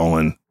enough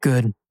rolling.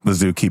 Good. The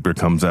zookeeper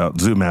comes out.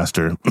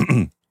 Zoomaster,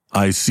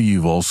 I see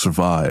you've all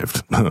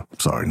survived.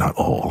 Sorry, not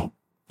all.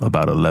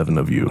 About 11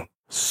 of you.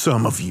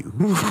 Some of you.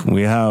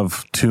 We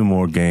have 2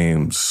 more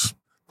games.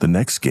 The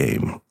next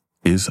game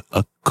is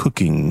a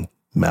cooking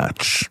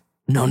match.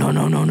 No.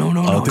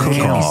 You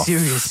can't be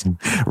serious.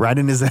 Right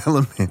in his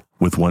element.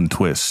 With one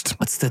twist.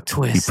 What's the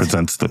He twist?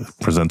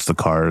 presents the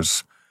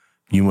cars.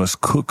 You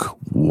must cook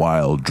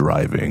while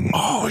driving.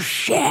 Oh,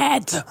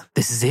 shit.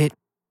 This is it.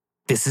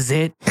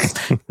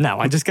 Now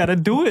I just got to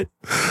do it.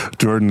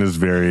 Jordan is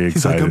very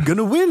He's like, excited. I'm going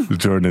to win.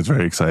 Jordan is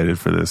very excited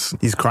for this.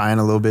 He's crying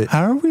a little bit.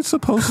 How are we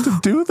supposed to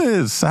do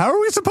this?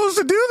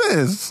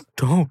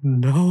 Don't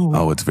know.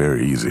 Oh, it's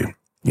very easy.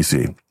 You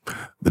see,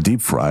 the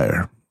deep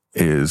fryer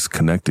is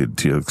connected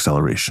to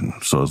acceleration.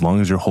 So as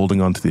long as you're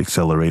holding onto the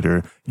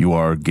accelerator, you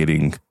are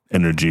getting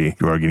energy.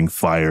 You are getting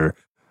fire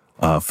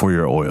for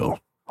your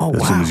oil. Oh,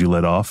 As soon as you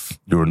let off,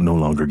 you're no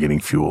longer getting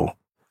fuel.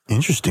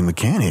 Interesting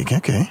mechanic.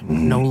 Okay.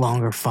 No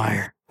longer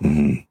fire.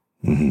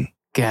 Mm-hmm. Mm-hmm.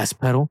 Gas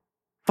pedal,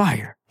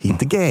 fire. Heat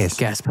the gas.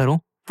 Gas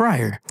pedal,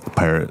 fryer.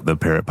 The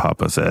parrot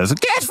papa says,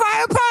 gas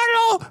fire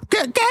pedal,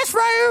 gas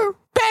fire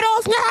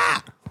pedals,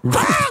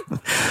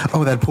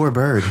 Oh, that poor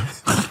bird.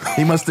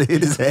 He must have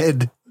hit his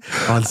head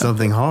on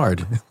something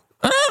hard.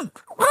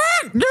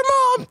 Your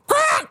mom.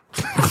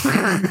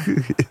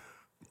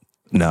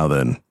 Now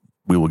then,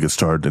 we will get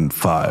started in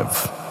 5,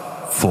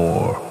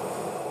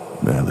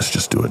 4. Man, let's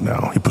just do it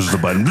now. He pushes the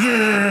button.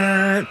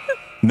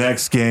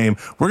 Next game.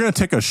 We're going to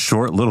take a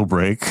short little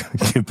break.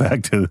 Get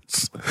back to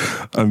this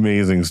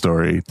amazing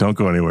story. Don't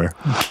go anywhere.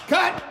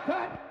 Cut.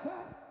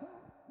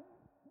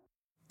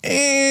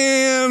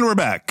 And we're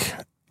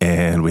back.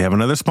 And we have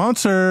another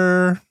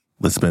sponsor.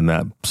 Let's spin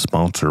that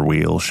sponsor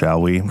wheel, shall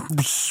we?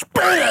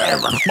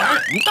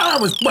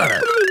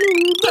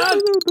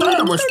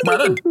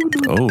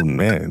 Oh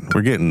man,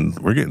 we're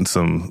getting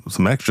some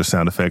extra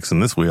sound effects in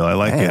this wheel. I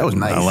like it. That was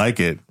nice. I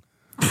like it.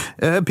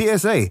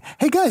 PSA.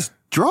 Hey guys,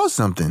 draw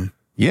something.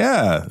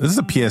 Yeah, this is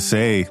a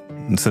PSA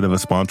instead of a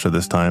sponsor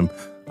this time.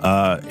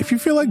 If you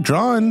feel like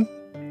drawing,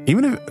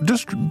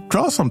 just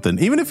draw something.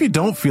 Even if you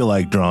don't feel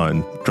like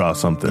drawing, draw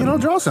something.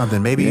 Draw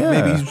something. Maybe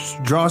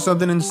draw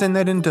something and send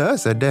that in to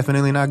us at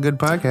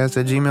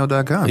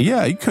definitelyNotGoodPodcast@gmail.com.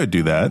 Yeah, you could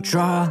do that.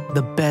 Draw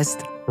the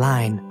best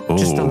line.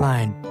 Just a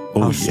line.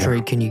 How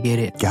straight can you get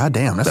it? God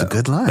damn, that's a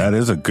good line.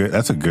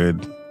 That's a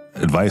good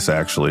advice,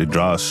 actually.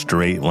 Draw a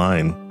straight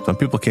line. Some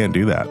people can't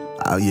do that.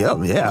 Yeah.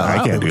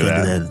 I can't do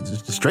that.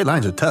 Straight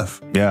lines are tough.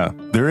 Yeah.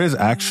 There is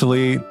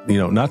actually,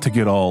 not to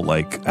get all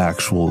like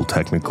actual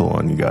technical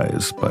on you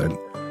guys, but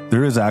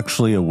there is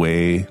actually a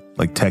way,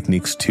 like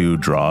techniques to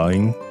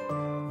drawing.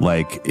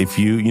 Like if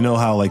you know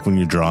how like when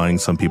you're drawing,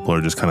 some people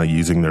are just kind of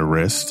using their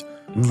wrist.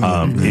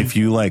 If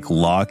you like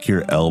lock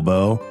your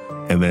elbow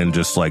and then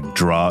just like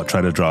try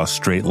to draw a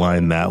straight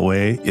line that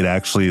way, it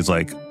actually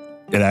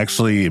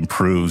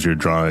improves your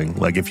drawing.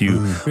 Like if you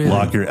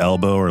lock your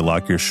elbow or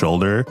lock your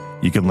shoulder,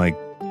 you can like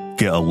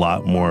get a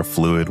lot more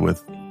fluid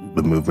with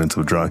the movements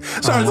of drawing.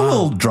 Sorry, it's a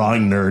little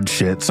drawing nerd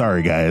shit.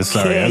 Sorry, guys.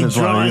 Sorry. I just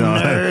drawing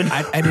nerd.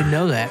 I didn't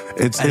know that.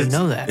 I didn't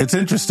know that. It's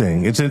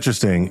interesting.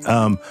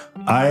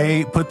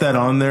 I put that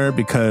on there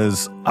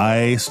because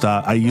I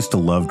used to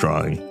love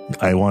drawing.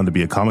 I wanted to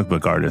be a comic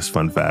book artist,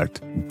 fun fact.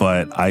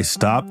 But I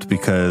stopped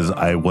because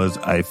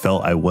I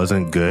felt I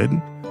wasn't good.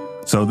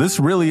 So this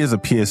really is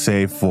a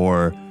PSA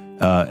for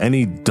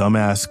any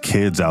dumbass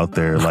kids out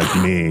there like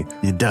me.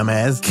 You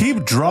dumbass.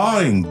 Keep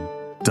drawing,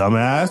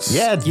 dumbass.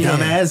 Yeah,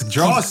 dumbass.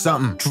 Draw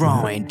something.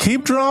 Drawing.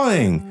 Keep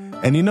drawing.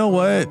 And you know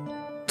what?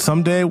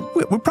 Someday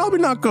we're probably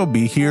not going to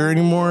be here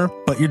anymore,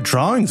 but your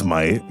drawings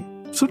might.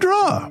 So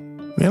draw.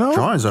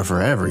 Drawings are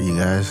forever, you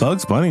guys.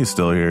 Bugs Bunny's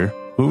still here.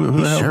 Who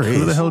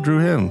the hell drew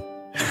him?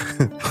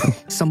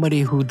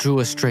 Somebody who drew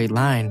a straight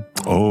line.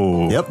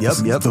 Oh, yep.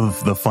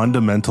 The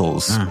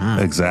fundamentals.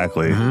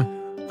 Exactly.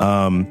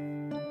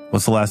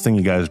 What's the last thing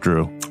you guys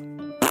drew?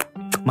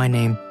 My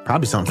name.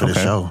 Probably something for the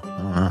show.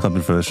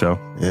 Something for the show.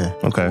 Yeah.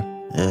 Okay.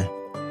 Yeah.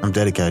 I'm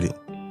dedicated.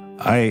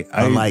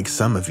 Unlike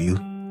some of you.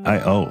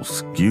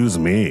 Excuse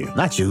me.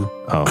 Not you.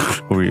 Oh,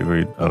 who are you?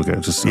 Okay,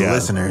 just the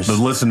listeners. The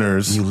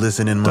listeners. You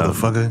listening,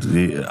 motherfucker.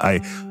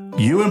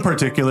 You in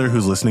particular,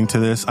 who's listening to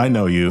this, I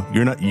know you.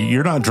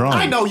 You're not drawing.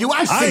 I know you.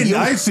 I see you.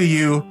 I see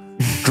you.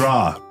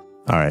 Draw.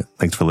 All right.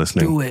 Thanks for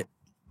listening. Do it.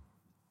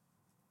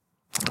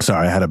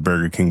 Sorry, I had a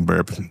Burger King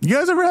burp. You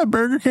guys ever had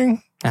Burger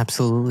King?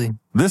 Absolutely.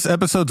 This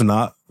episode's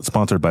not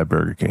sponsored by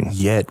Burger King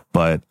yet,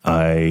 but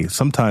I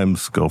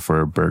sometimes go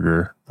for a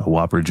burger, a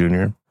Whopper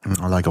Jr.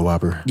 I like a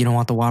Whopper. You don't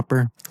want the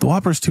Whopper? The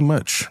Whopper's too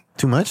much.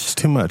 Too much? It's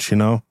too much,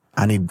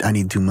 I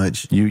need too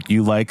much.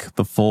 You like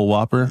the full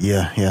Whopper?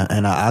 Yeah.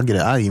 And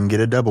I'll even get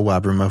a double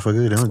Whopper,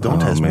 motherfucker. Don't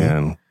test me.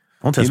 Don't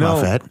test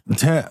my fat.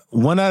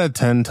 1 out of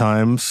 10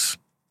 times,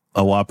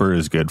 a Whopper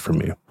is good for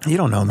me. You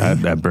don't know me.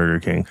 At Burger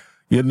King.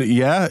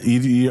 Yeah.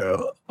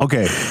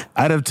 Okay.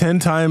 Out of 10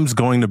 times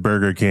going to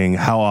Burger King,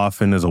 how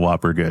often is a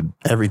Whopper good?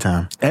 Every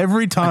time.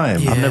 Every time.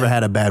 Yeah. I've never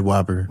had a bad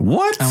Whopper.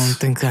 What? I don't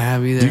think I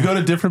have either. Do you go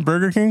to different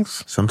Burger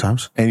Kings?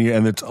 Sometimes.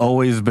 And it's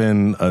always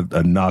been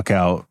a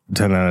knockout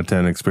 10 out of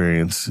 10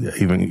 experience,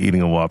 even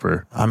eating a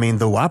Whopper. I mean,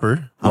 the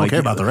Whopper. I don't care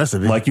about the rest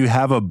of it. Like you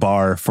have a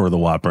bar for the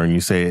Whopper and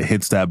you say it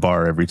hits that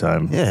bar every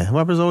time. Yeah.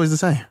 Whopper's always the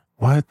same.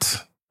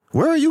 What?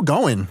 Where are you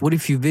going? What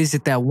if you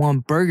visit that one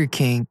Burger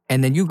King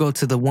and then you go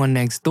to the one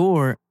next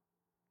door?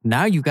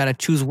 Now you got to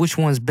choose which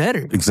one's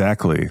better.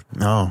 Exactly.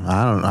 No,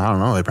 I don't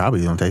know. They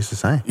probably don't taste the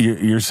same.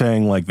 You're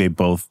saying like they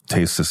both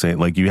taste the same.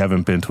 Like you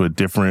haven't been to a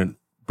different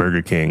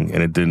Burger King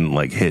and it didn't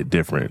like hit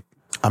different.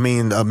 I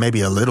mean,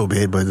 maybe a little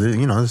bit, but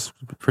it's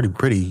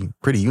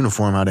pretty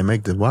uniform how they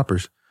make the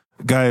Whoppers.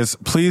 Guys,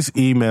 please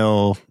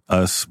email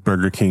us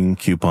Burger King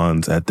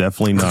coupons at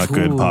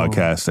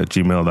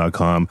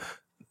definitelyNotGoodPodcast@gmail.com.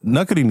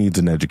 Nuckity needs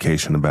an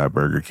education about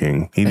Burger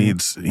King. He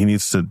needs to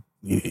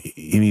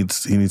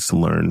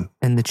learn.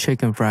 And the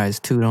chicken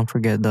fries too. Don't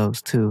forget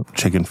those too.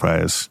 Chicken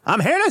fries. I'm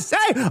here to say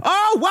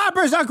all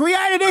Whoppers are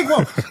created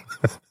equal.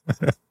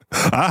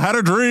 I had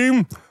a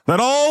dream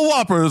that all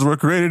Whoppers were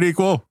created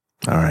equal.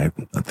 All right.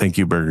 Thank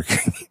you, Burger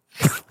King.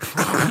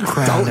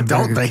 Crown and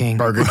Don't Burger thank King.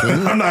 Burger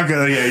King. I'm not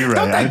gonna. Yeah, you're right.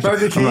 Don't thank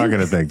Burger I'm not King.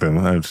 gonna thank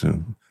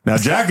them. Now,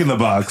 Jack in the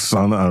Box.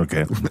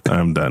 Okay,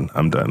 I'm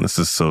done. This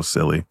is so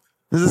silly.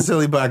 This is a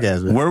silly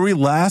podcast, man. Where we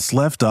last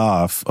left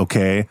off,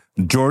 okay,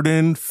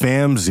 Jordan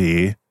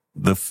Famzy,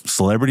 the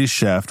celebrity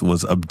chef,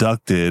 was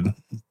abducted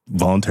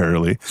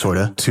voluntarily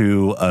Sorta.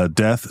 to a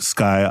Death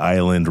Sky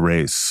Island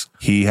race.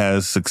 He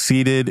has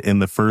succeeded in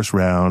the first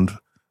round.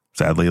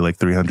 Sadly, like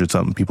 300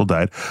 something people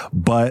died.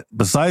 But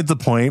besides the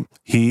point,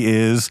 he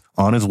is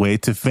on his way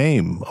to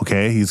fame.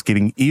 Okay. He's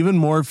getting even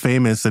more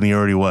famous than he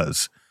already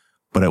was.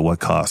 But at what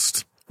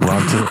cost? We're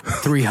on to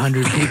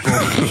 300 people.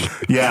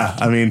 yeah.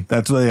 I mean,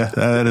 that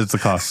is the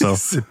cost. So,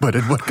 But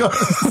at what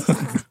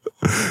cost?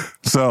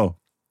 so,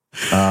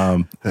 we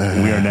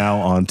are now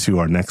on to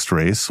our next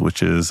race,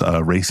 which is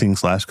racing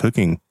 /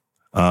 cooking.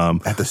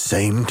 At the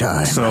same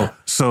time.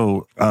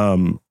 So,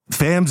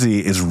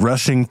 Famzy is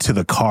rushing to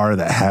the car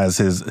that has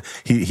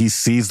he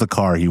sees the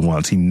car he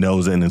wants. He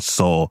knows it in his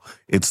soul.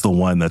 It's the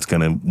one that's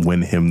going to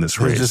win him this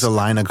race. There's just a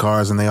line of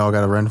cars and they all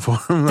got to run for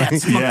him. Like,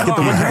 That's my Yeah. Get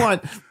the one car. you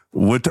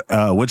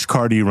want. Which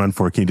car do you run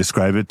for? Can you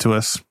describe it to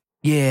us?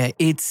 Yeah,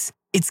 it's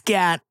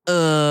got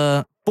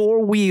 4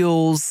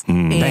 wheels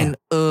and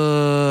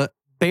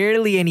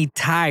barely any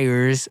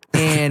tires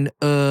and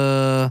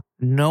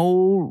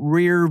no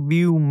rear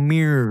view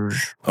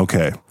mirrors.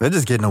 Okay. They're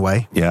just getting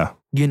away. Yeah.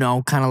 You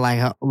know, kind of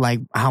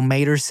like how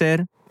Mater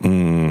said,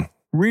 Mm.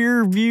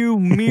 rear view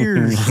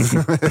mirrors.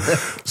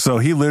 So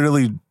he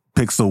literally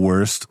picks the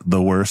worst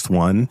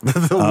one.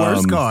 The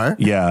worst car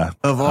Yeah.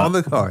 of all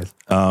the cars.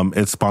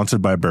 It's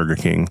sponsored by Burger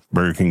King.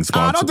 Burger King Oh,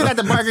 sponsored. don't do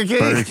that to Burger King.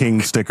 Burger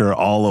King sticker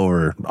all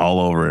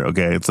over it.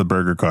 Okay. It's a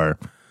burger car.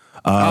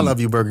 I love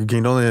you, Burger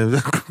King.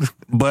 Don't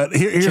But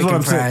here's Chicken what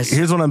I'm saying. fries.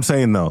 Here's what I'm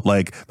saying though.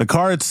 Like the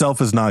car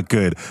itself is not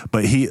good,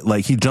 but he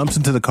jumps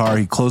into the car,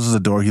 he closes the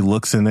door, he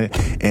looks in it,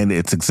 and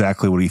it's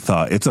exactly what he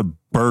thought. It's a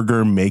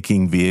burger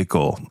making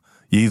vehicle.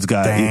 He's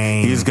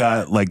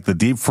got like the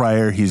deep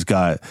fryer. He's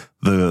got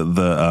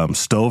the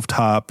stove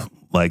top,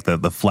 like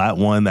the flat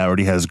one that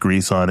already has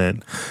grease on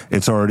it.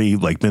 It's already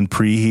like been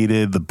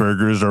preheated. The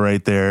burgers are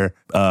right there.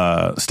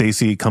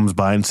 Stacy comes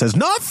by and says,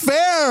 "Not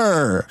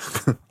fair."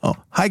 Oh,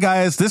 hi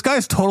guys. This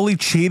guy's totally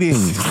cheating.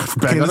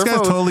 Okay, on this her guy's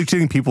phone. totally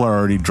cheating. People are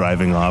already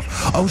driving off.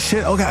 Oh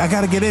shit. Okay, I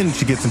gotta get in.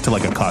 She gets into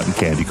like a cotton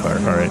candy car.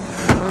 All right,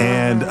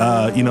 and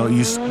can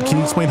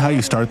you explain how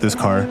you start this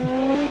car?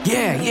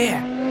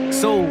 Yeah.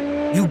 So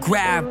you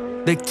grab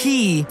the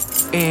key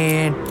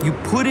and you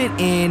put it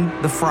in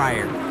the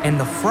fryer, and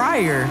the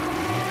fryer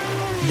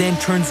then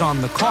turns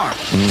on the car.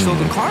 So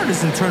the car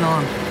doesn't turn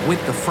on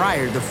with the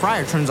fryer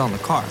turns on the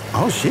car.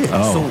 Oh, shit.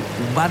 So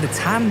by the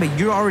time that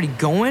you're already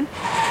going,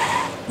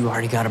 you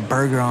already got a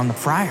burger on the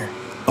fryer.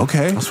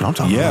 Okay, That's what I'm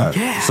talking yeah. about.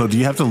 Yeah. So do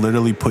you have to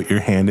literally put your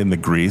hand in the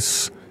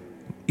grease?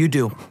 You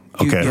do.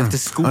 You Okay. have to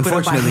scoop it up by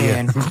Unfortunately, yeah.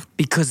 hand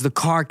because the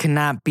car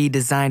cannot be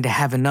designed to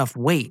have enough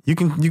weight. You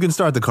can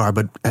start the car,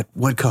 but at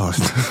what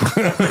cost?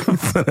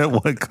 At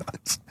what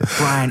cost?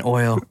 Brine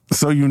oil.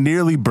 So you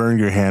nearly burn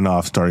your hand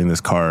off starting this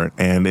car,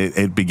 and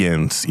it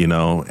begins,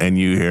 and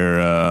you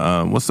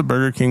hear, what's the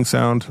Burger King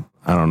sound?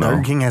 I don't know.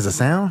 Burger King has a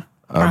sound?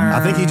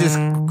 I think he just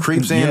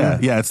creeps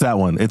in. Yeah, it's that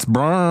one. It's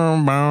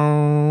brown,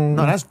 brown.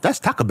 No, that's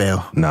Taco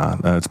Bell. Nah,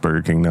 that's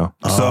Burger King now.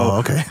 Oh,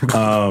 okay.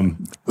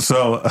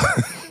 So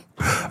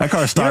that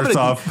car starts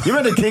off. You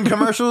remember the King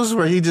commercials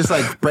where he just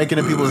like breaking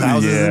into people's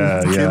houses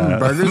and Yeah. killing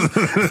burgers?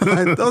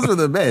 Like, those were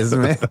the best,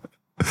 man.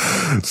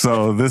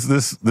 So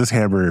this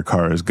hamburger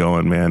car is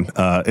going, man.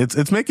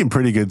 It's making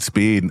pretty good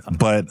speed,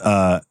 but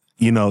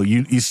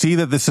you see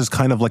that this is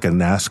kind of like a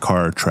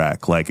NASCAR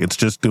track. Like it's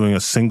just doing a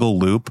single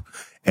loop,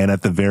 and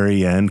at the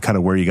very end, kind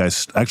of where you guys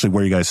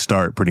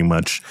start, pretty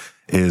much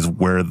is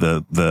where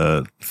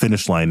the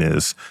finish line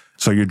is.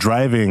 So you're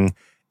driving,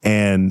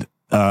 and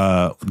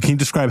can you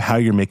describe how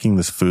you're making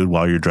this food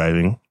while you're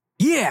driving?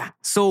 Yeah.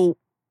 So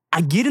I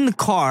get in the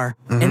car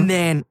and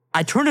then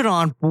I turn it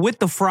on with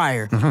the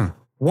fryer.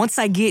 Once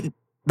I get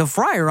the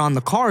fryer on,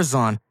 the car's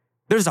on,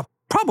 there's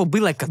probably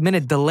like a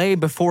minute delay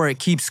before it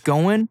keeps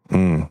going.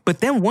 But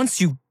then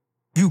once you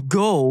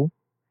go,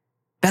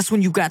 that's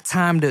when you got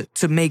time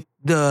to make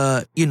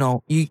the,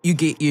 you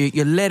get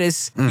your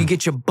lettuce, you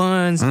get your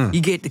buns,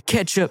 you get the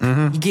ketchup,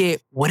 you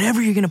get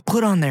whatever you're going to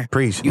put on there.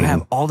 Preach. You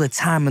have all the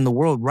time in the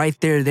world right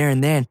there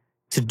and then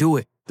to do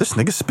it. This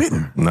nigga's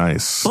spitting.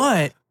 Nice.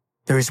 But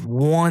there's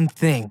one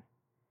thing.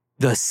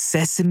 The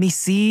sesame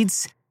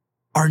seeds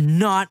are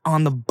not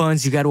on the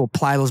buns. You got to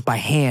apply those by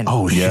hand.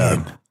 Oh, shit.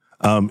 Yeah.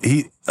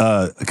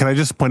 Can I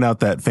just point out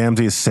that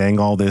Famzy is saying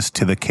all this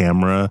to the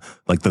camera,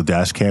 like the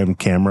dash cam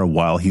camera,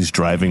 while he's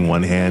driving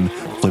one hand,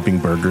 flipping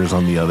burgers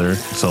on the other.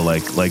 So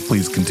like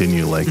please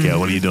continue. Like, yeah,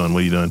 what are you doing? What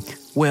are you doing?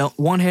 Well,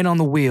 one hand on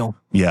the wheel.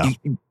 Yeah.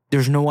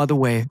 There's no other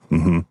way.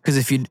 Because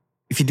if you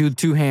do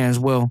two hands,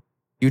 well,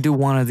 you do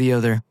one or the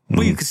other.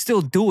 But you could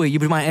still do it. You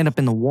might end up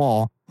in the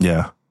wall.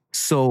 Yeah.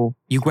 So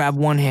you grab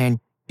one hand,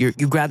 you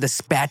grab the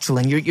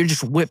spatula, and you're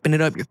just whipping it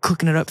up. You're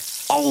cooking it up.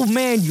 Oh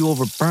man, you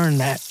overburn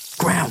that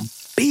ground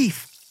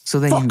beef. So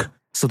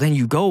then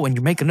you go and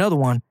you make another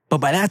one. But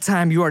by that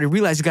time, you already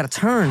realize you got to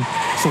turn.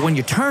 So when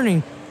you're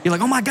turning, you're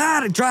like, oh my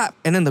God, it dropped.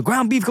 And then the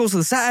ground beef goes to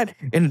the side.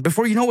 And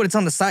before you know it, it's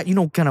on the side. You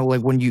know, kind of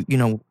like when you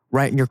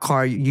right in your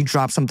car, you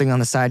drop something on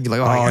the side. You're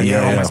like, how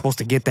am I supposed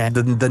to get that?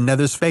 The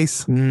nether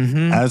space.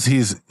 Mm-hmm. As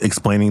he's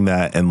explaining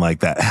that and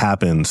like that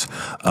happens,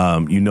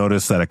 you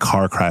notice that a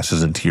car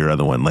crashes into your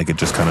other one. Like it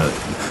just kind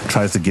of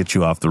tries to get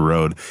you off the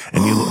road.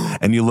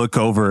 And you look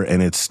over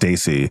and it's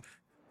Stacy.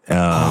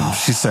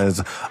 She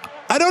says,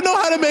 I don't know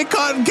how to make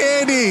cotton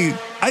candy.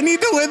 I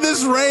need to win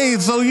this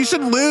race, so you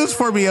should lose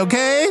for me,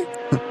 okay?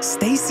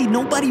 Stacy,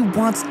 nobody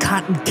wants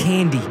cotton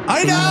candy.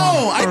 I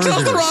know. I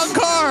chose the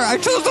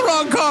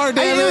wrong car.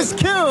 Damn it. It's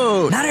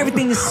cute. Not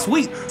everything is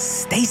sweet,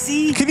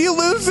 Stacy. Can you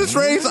lose this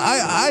race?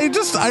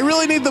 I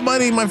really need the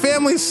money. My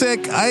family's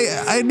sick.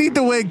 I need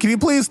to win. Can you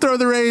please throw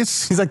the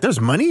race? He's like, there's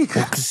money?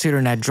 Well,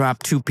 considering I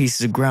dropped 2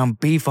 pieces of ground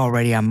beef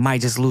already, I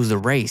might just lose the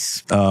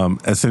race.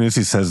 As soon as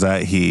he says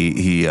that,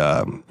 he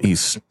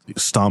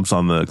stomps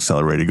on the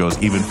accelerator. He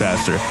goes even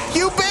faster.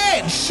 You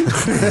bitch!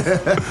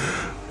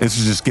 It's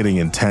just getting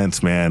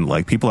intense, man.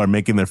 Like people are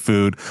making their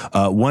food.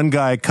 One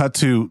guy cut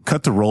to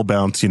roll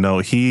bounce. You know,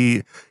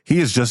 he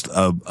is just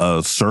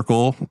a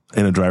circle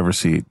in a driver's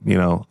seat. You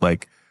know,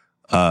 like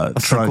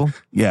circle?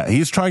 Yeah,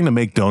 he's trying to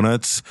make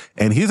donuts,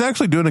 and he's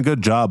actually doing a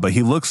good job. But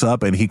he looks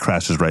up and he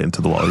crashes right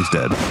into the wall. He's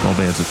dead. Roll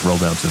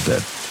bounce is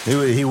dead.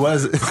 He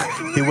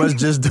was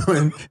just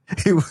doing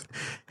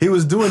he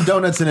was doing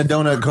donuts in a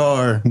donut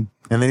car, and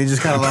then he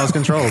just kind of lost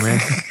control, man.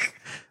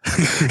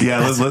 Yeah,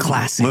 let's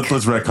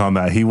retcon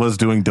that. He was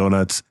doing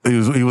donuts. He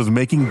was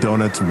making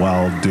donuts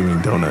while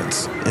doing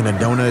donuts In a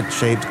donut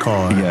shaped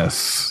car.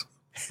 Yes.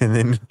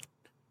 And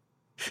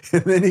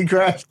then he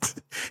crashed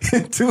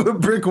into a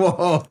brick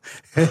wall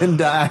and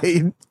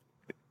died.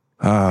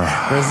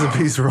 Rest in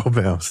peace, roll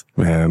bounce.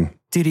 Man.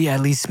 Did he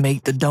at least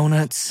make the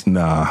donuts?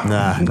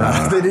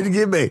 Nah. They didn't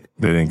get made.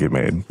 They didn't get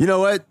made. You know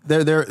what? They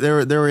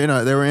were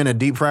in a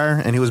deep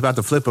fryer, and he was about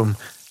to flip them,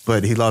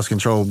 but he lost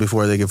control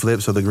before they could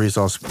flip, so the grease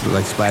all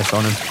splashed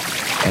on him,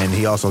 and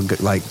he also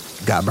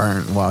got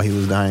burned while he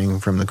was dying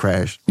from the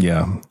crash.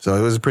 Yeah. So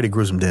it was a pretty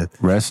gruesome death.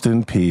 Rest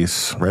in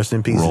peace. Rest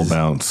in peace. Roll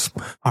bounce.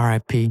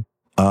 R.I.P.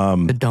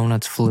 The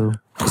donuts flew.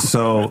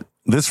 So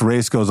this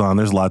race goes on.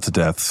 There's lots of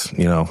deaths.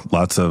 You know,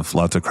 lots of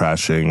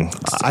crashing.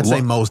 I'd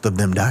say most of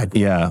them died.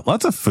 Yeah,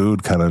 lots of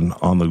food kind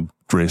of on the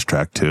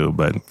racetrack too.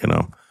 But you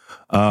know,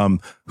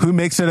 who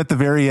makes it at the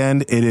very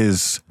end? It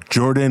is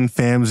Jordan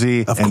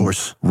Famzy. Of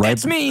course.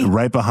 That's me.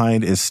 Right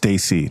behind is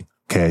Stacy.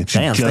 Okay, she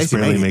just Stacey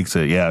barely made it. makes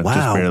it. Yeah, Wow.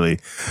 just barely.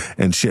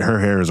 And her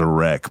hair is a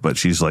wreck, but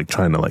she's like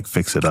trying to like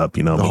fix it up.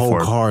 You know, The before.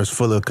 whole car is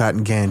full of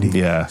cotton candy.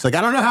 Yeah. It's like,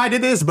 I don't know how I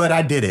did this, but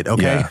I did it.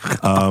 Okay. Yeah.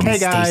 Okay,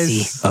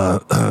 guys.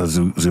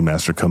 Stacey. Zoo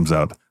Master comes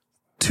out.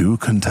 2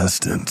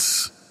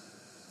 contestants.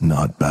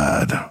 Not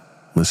bad.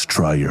 Let's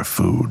try your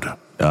food.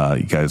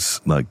 You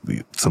guys like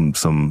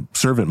some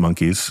servant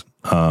monkeys.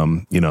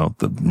 You know,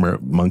 the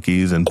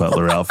monkeys in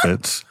butler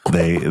outfits.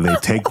 They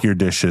take your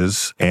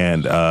dishes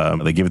and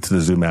they give it to the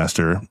Zoo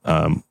Master.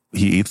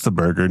 He eats the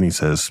burger and he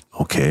says,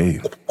 "Okay,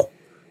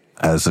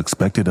 as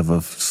expected of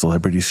a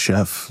celebrity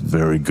chef,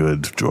 very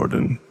good,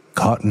 Jordan.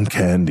 Cotton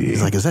candy."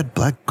 He's like, is that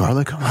black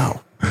garlic?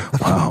 Wow.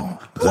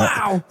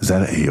 Wow. Is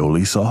that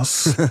aioli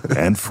sauce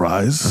and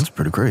fries? That's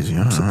pretty crazy.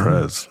 Huh?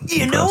 Surprise.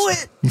 You know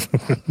it.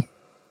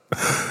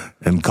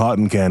 And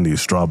cotton candy,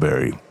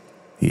 strawberry.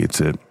 He eats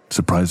it.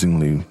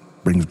 Surprisingly,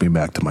 brings me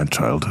back to my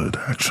childhood,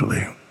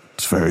 actually.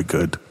 It's very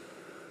good.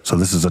 So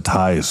this is a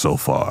tie so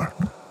far.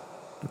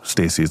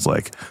 Stacy's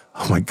like,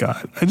 oh my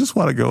God, I just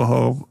want to go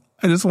home.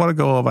 I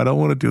don't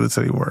want to do this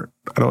anymore.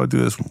 I don't want to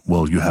do this.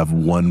 Well, you have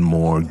one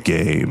more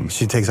game.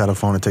 She takes out her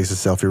phone and takes a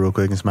selfie real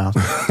quick and smiles.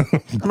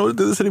 I don't want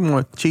to do this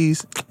anymore.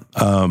 Cheese.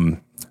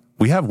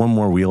 We have one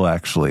more wheel,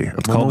 actually.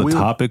 It's called the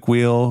topic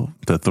wheel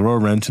to throw a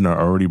wrench in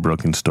our already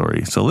broken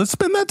story. So let's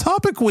spin that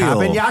topic wheel.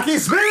 Teppanyaki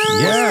spin!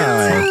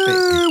 Yeah.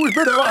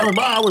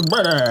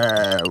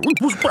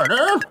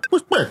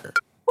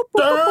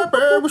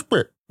 What's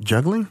better?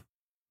 Juggling?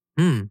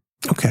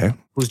 Okay.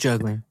 Who's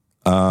juggling?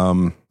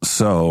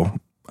 So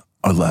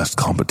our last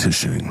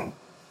competition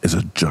is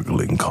a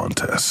juggling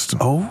contest.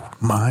 Oh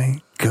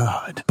my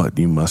God. But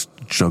you must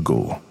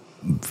juggle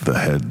the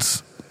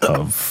heads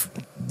of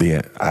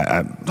the...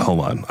 hold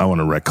on. I want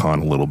to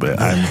retcon a little bit.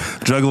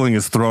 Juggling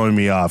is throwing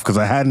me off because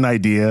I had an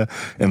idea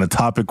in the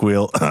topic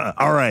wheel.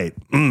 All right.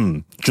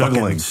 Juggling.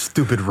 Fucking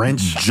stupid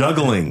wrench.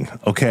 Juggling.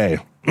 Okay.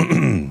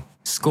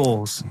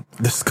 Skulls.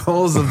 The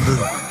skulls of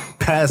the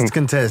past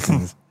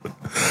contestants.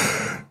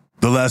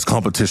 The last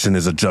competition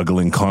is a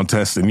juggling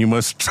contest, and you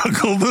must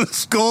juggle the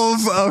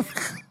skulls of...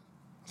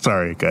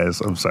 Sorry, guys.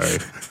 I'm sorry.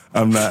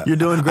 I'm not... You're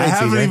doing great, I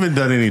haven't CJ. even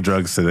done any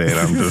drugs today, and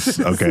I'm just...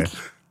 Okay.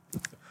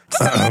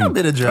 A little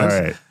bit of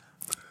drugs.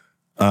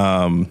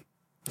 All right.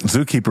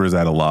 Zookeeper is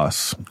at a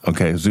loss.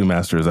 Okay, Zoo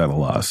Master is at a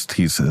loss.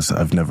 He says,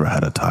 I've never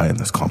had a tie in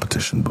this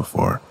competition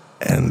before.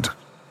 And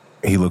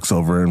he looks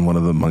over and one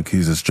of the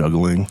monkeys is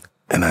juggling.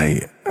 And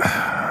I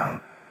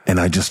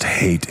just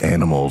hate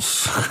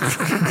animals.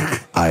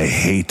 I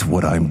hate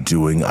what I'm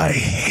doing. I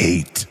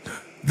hate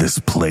this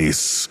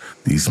place,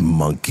 these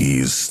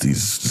monkeys,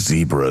 these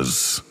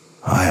zebras.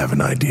 I have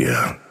an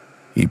idea.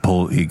 He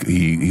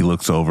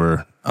looks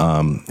over,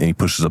 and he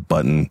pushes a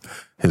button.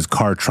 His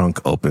car trunk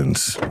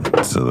opens.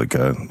 So like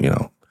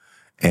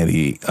and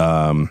he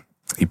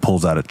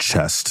pulls out a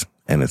chest,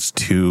 and it's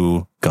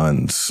 2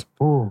 guns.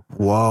 Ooh.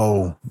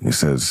 Whoa. He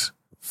says,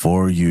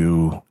 for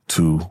you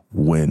to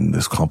win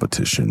this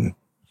competition,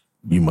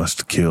 you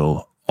must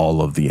kill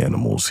all of the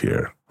animals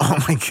here. Oh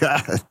my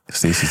God.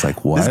 Stacy's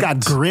like, what? This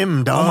got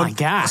grim, dog. Oh my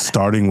God.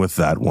 Starting with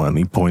that one,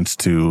 he points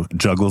to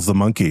Juggles the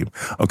monkey.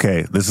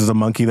 Okay, this is a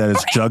monkey that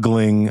is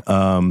juggling,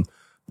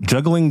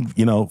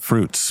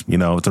 fruits.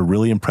 It's a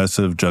really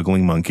impressive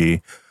juggling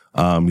monkey.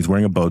 He's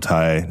wearing a bow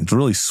tie. It's a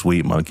really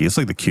sweet monkey. It's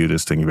like the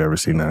cutest thing you've ever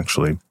seen,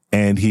 actually.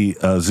 And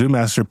Zoo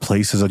Master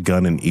places a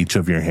gun in each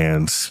of your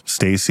hands,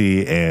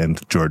 Stacy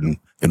and Jordan.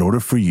 In order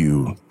for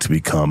you to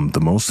become the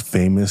most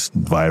famous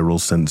viral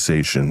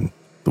sensation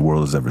the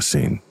world has ever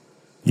seen,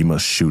 you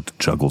must shoot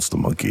Juggles the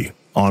monkey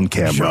on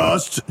camera.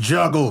 Just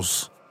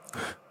Juggles.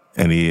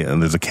 And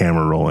there's a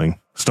camera rolling,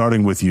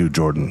 starting with you,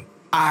 Jordan.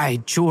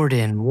 I,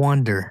 Jordan,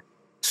 wonder,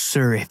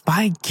 sir, if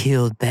I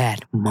killed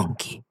that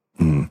monkey,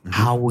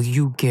 how will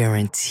you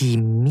guarantee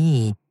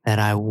me that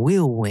I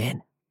will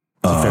win?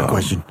 Fair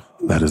question.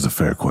 That is a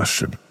fair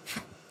question.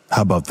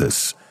 How about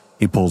this?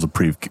 He pulls a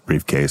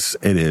briefcase.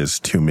 It is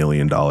 $2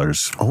 million.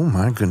 Oh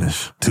my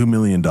goodness. $2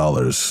 million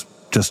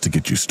just to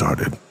get you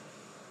started.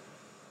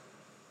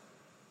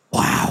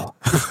 Wow.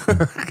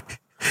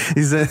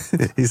 He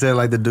said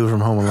like the dude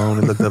from Home Alone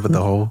and looked up at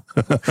the hole.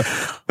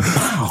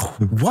 Wow.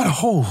 What a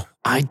hole.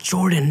 I,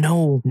 Jordan,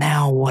 know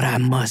now what I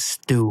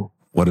must do.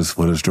 What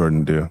does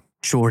Jordan do?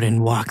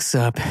 Jordan walks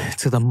up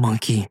to the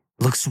monkey,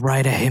 looks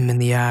right at him in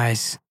the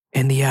eyes,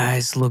 and the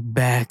eyes look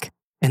back,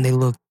 and they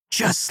look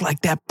just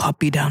like that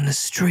puppy down the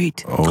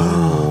street.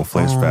 Oh,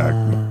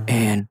 flashback.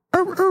 And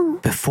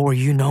before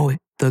you know it,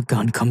 the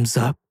gun comes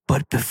up.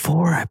 But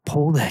before I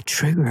pull that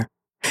trigger,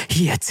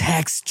 he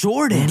attacks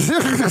Jordan.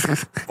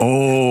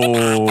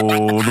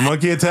 Oh, the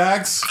monkey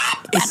attacks?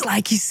 It's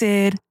like he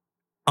said,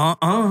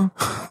 I'ma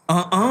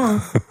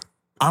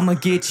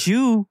get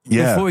you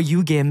before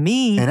you get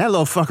me. And that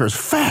little fucker's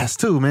fast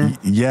too, man.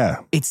 Yeah.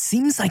 It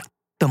seems like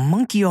the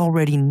monkey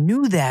already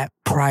knew that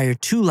prior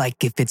to,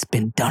 like if it's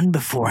been done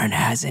before and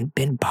hasn't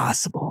been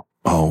possible.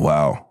 Oh,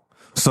 wow.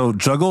 So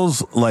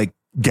Juggles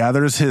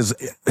gathers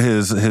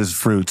his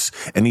fruits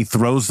and he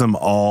throws them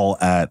all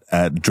at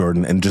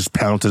Jordan and just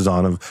pounces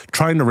on him,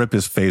 trying to rip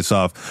his face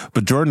off.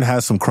 But Jordan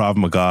has some Krav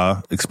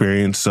Maga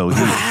experience, so he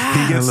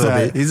gets a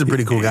that. bit. He's a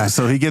pretty cool guy.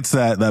 So he gets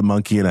that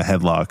monkey in a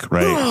headlock,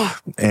 right?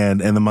 and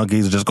the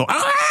monkeys just go.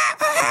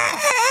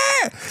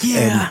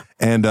 Yeah.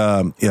 And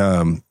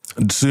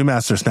Zoo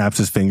Master snaps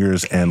his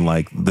fingers and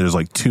there's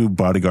 2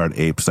 bodyguard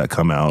apes that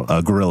come out,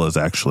 gorillas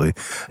actually,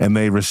 and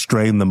they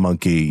restrain the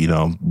monkey,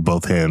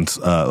 both hands,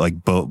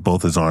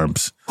 both his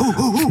arms.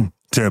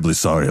 Terribly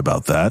sorry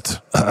about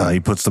that.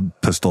 He puts the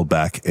pistol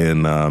back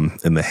in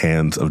the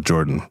hands of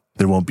Jordan.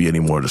 There won't be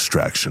any more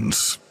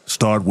distractions.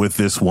 Start with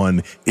this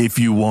one if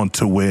you want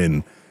to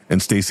win.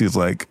 And Stacy's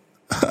like,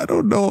 I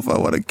don't know if I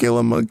want to kill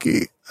a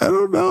monkey. I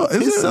don't know.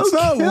 It's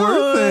not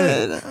worth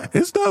it.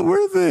 It's not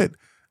worth it.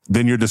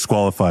 Then you're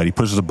disqualified. He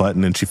pushes a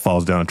button and she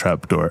falls down a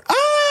trapdoor.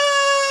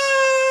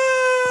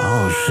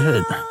 Oh,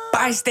 shit.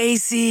 Bye,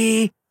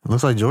 Stacy.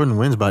 Looks like Jordan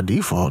wins by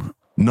default.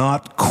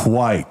 Not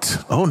quite.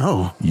 Oh,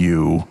 no.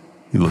 You.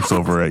 He looks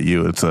over at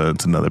you. It's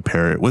another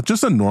parrot with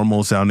just a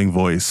normal sounding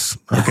voice.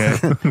 Okay.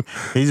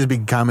 He just be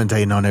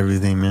commentating on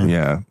everything, man.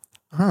 Yeah.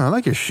 Oh, I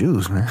like your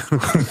shoes, man.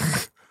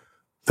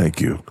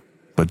 Thank you.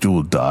 But you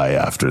will die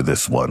after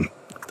this one.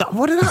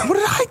 What did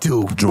I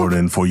do?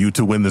 Jordan, for you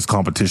to win this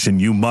competition,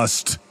 you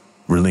must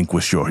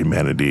relinquish your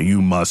humanity.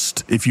 You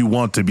must, if you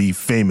want to be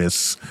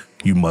famous,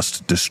 you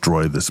must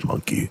destroy this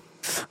monkey.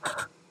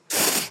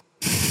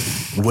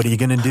 What are you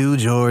gonna do,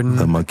 Jordan?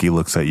 The monkey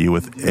looks at you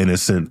with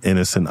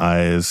innocent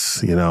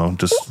eyes,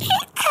 just.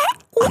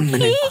 I'm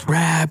gonna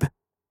grab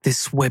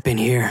this weapon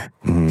here.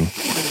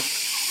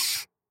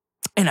 Mm-hmm.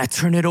 And I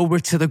turn it over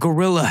to the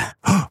gorilla.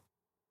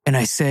 And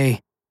I say,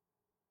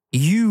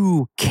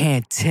 you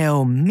can't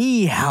tell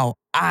me how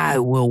I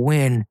will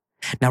win.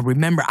 Now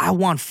remember, I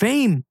want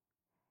fame.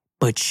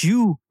 But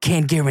you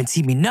can't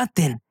guarantee me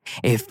nothing.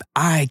 If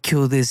I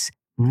kill this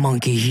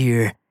monkey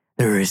here,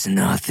 there is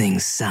nothing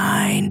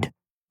signed.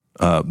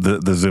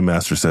 The Zoo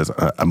Master says,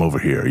 I'm over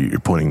here. You're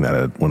pointing that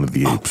at one of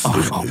the apes.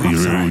 Sorry,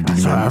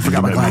 I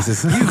forgot my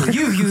glasses.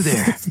 You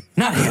there.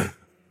 Not him.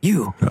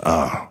 You.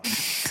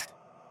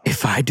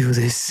 If I do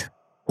this,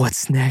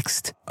 what's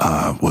next?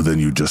 Well, then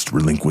you just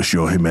relinquish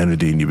your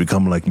humanity and you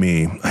become like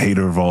me, a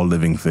hater of all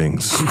living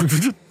things.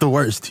 The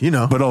worst,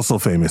 But also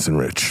famous and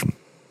rich.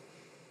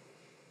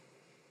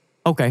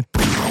 Okay.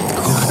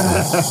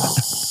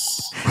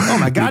 Oh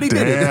my God, he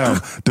did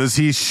it. Does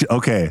he?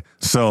 Okay,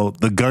 so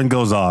the gun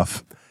goes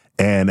off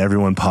and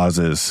everyone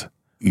pauses.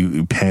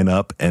 You pan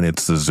up and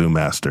it's the Zoo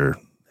Master.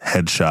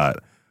 Headshot.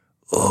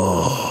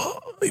 Oh,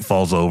 he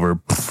falls over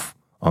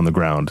on the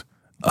ground.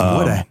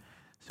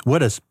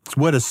 What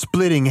a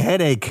splitting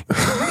headache.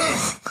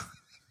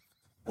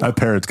 My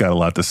parrot's got a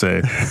lot to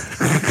say.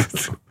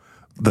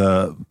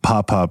 the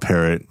Papa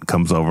parrot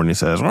comes over and he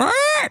says,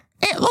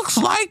 "It looks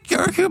like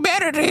your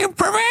humanity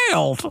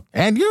prevailed,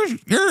 and your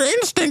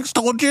instincts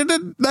told you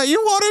that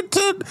you wanted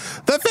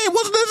that fame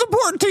wasn't as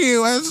important to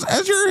you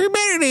as your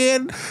humanity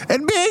and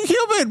being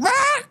human."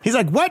 He's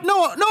like, what? No,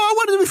 I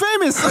wanted to be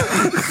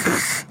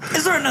famous.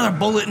 Is there another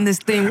bullet in this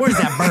thing? Where's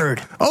that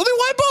bird? Only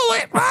one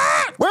bullet.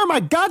 Where are my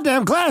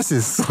goddamn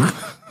glasses?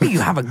 You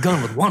have a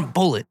gun with one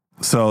bullet.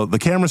 So the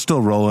camera's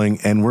still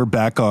rolling, and we're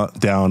back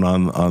down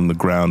on the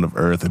ground of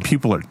Earth, and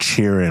people are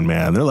cheering,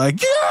 man. They're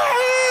like, yeah!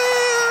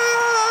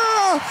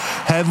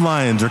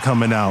 Headlines are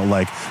coming out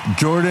like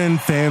Jordan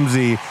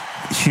Famzy,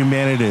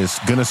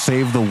 humanitist, gonna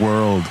save the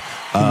world.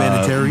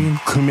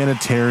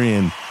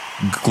 Humanitarian.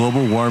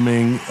 Global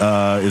warming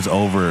is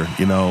over.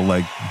 You know,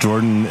 like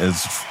Jordan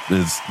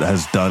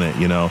has done it.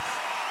 You know.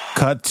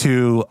 Cut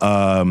to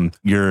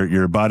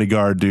your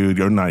bodyguard dude,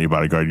 or not your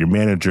bodyguard, your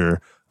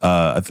manager.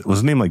 Was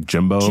his name like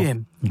Jimbo?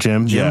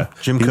 Jim, yeah.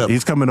 Jim Cup.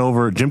 He's coming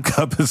over. Jim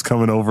Cup is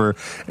coming over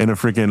in a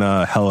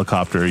freaking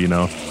helicopter, you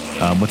know.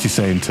 What's he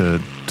saying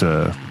to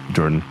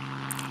Jordan?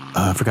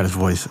 I forgot his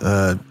voice.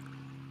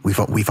 We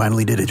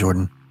finally did it,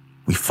 Jordan.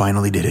 We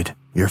finally did it.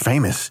 You're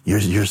famous.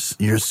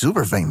 You're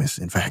super famous,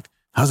 in fact.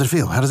 How does it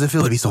feel? How does it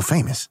feel to be so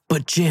famous?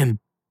 But Jim,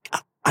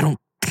 I don't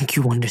think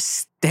you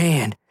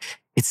understand.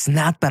 It's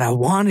not that I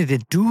wanted to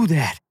do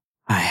that.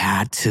 I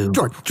had to.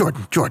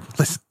 Jordan,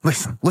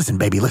 listen,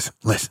 baby, listen.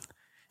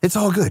 It's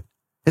all good.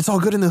 It's all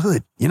good in the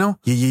hood, you know?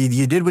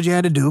 You did what you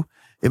had to do.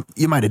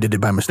 You might have did it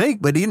by mistake,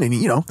 but you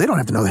know, they don't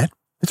have to know that.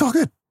 It's all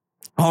good.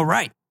 All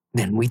right.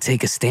 Then we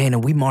take a stand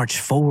and we march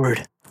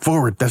forward.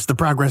 Forward, that's the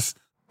progress.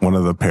 One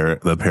of the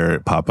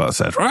parrot Papa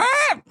says,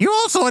 "You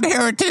also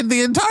inherited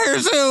the entire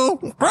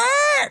zoo."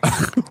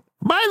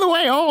 By the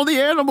way, all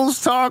the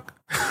animals talk.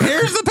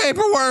 Here's the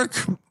paperwork.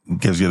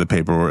 Gives you the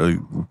paperwork.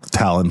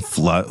 Talon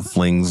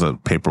flings a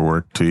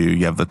paperwork to you.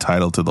 You have the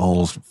title to the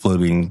whole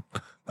floating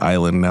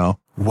island now.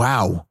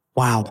 Wow.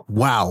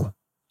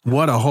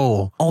 What a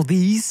hole. All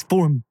these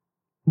for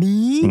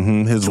me?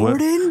 Mm-hmm.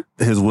 Jordan?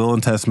 His will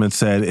and testament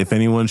said, if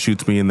anyone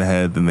shoots me in the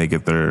head, then they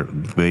get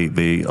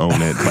they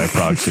own it by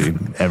proxy.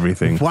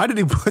 Everything. Why did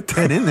he put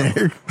that in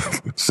there?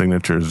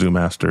 Signature,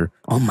 Zoomaster.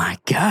 Oh my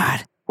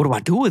God. What do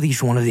I do with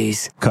each one of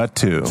these? Cut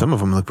to. Some of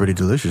them look pretty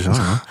delicious. I don't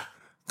know.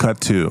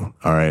 Cut to.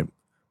 All right.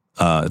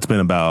 It's been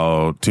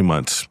about 2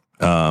 months.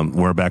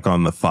 We're back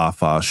on the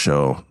Fa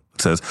show.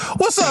 It says,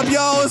 "What's up,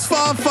 y'all? It's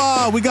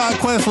Fa. We got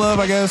Questlove,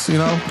 I guess. You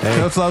know,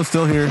 Questlove's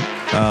still here.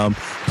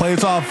 Play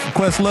it off,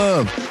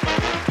 Questlove.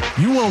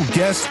 You won't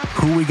guess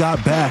who we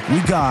got back. We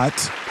got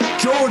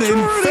Jordan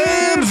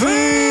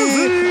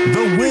Famzy,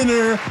 the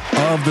winner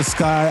of the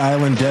Sky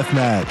Island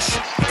Deathmatch.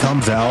 He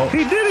comes out.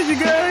 He did it, you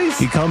guys.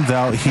 He comes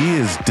out. He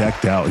is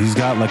decked out. He's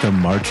got like a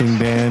marching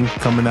band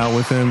coming out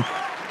with him.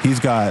 He's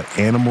got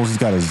animals. He's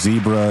got a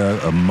zebra,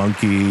 a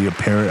monkey, a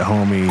parrot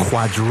homie.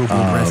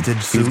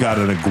 Quadruple-breasted suit. He's got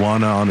an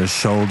iguana on his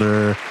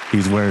shoulder.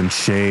 He's wearing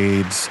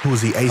shades.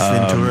 Who's the Ace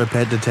Ventura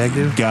pet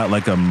detective? Got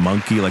like a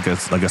monkey, like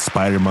a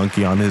spider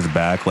monkey on his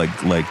back, like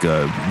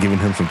giving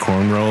him some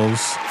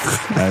cornrows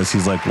as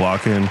he's like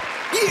walking.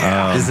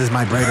 Yeah. This is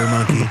my braider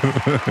monkey.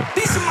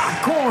 These are my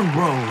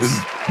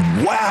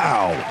cornrows.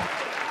 Wow.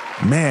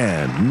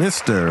 Man,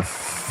 Mr.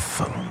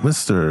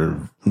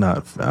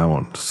 Not, I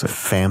want to say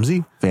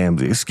Famzy?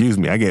 Famzy. Excuse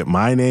me. I get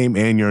my name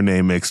and your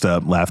name mixed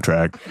up. Laugh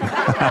track.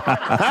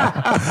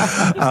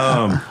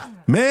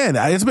 Man,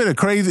 it's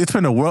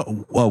been a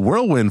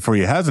whirlwind for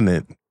you, hasn't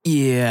it?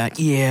 Yeah.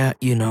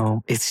 You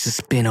know, it's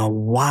just been a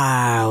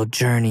wild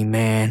journey,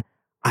 man.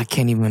 I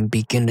can't even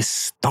begin to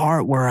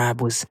start where I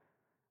was.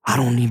 I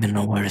don't even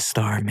know where to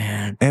start,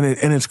 man. And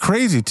it's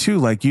crazy too.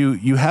 Like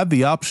you had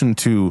the option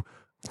to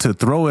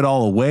throw it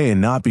all away and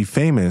not be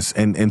famous.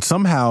 And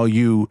somehow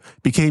you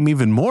became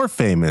even more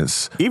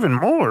famous. Even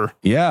more?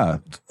 Yeah.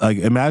 Like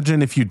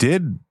imagine if you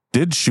did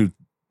shoot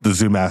the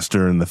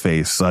Zoomaster in the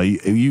face.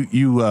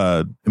 You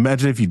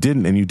imagine if you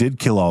didn't and you did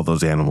kill all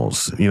those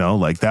animals, you know,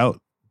 like that,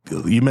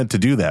 you meant to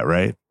do that,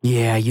 right?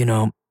 Yeah. You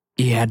know,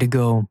 he had to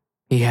go,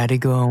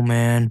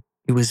 man.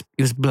 He was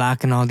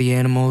blocking all the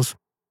animals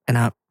and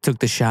I took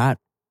the shot.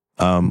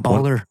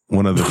 Baller.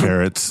 One of the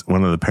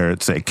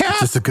parrots say, "Cap!"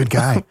 Just a good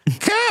guy.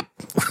 Cap!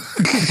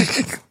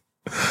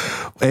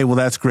 Hey, well,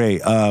 that's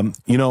great.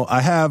 You know, I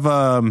have,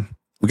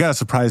 we got a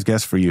surprise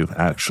guest for you,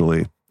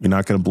 actually. You're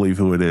not going to believe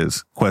who it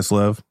is.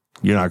 Questlove,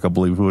 you're not going to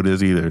believe who it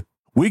is either.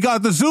 We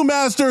got the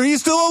Zoomaster.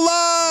 He's still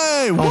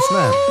alive. Oh,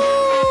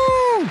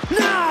 snap.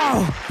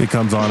 No! He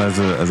comes on as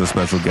a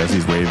special guest.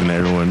 He's waving at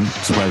everyone,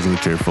 surprisingly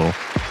cheerful.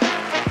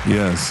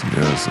 Yes.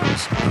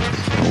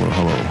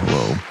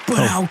 Hello.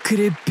 But how could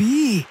it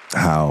be?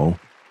 How?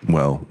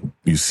 Well,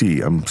 you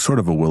see, I'm sort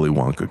of a Willy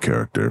Wonka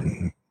character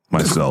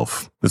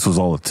myself. This was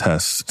all a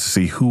test to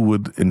see who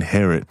would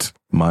inherit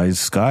my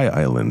Sky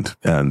Island.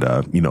 And,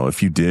 you know,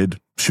 if you did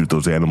shoot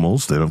those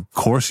animals, then of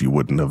course you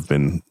wouldn't have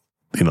been,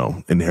 you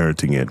know,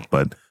 inheriting it.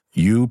 But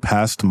you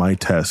passed my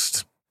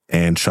test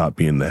and shot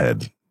me in the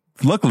head.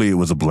 Luckily, it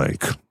was a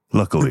blank.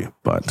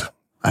 But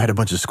I had a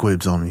bunch of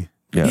squibs on me.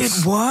 Yes.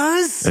 It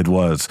was? It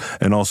was.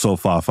 And also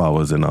Fafa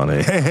was in on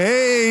it.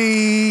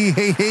 Hey.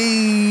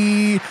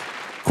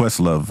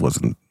 Questlove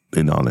wasn't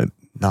in on it.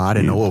 No, I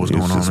didn't know what was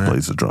going on, He just man.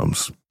 plays the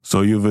drums.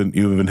 So you've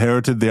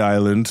inherited the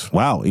island.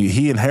 Wow.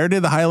 He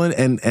inherited the island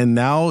and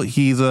now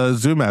he's a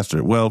zoo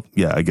master. Well,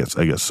 yeah, I guess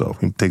so.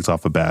 He takes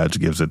off a badge,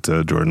 gives it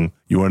to Jordan.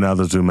 You are now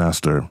the zoo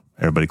master.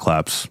 Everybody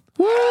claps.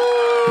 Woo!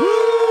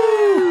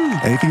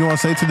 Anything you want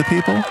to say to the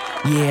people?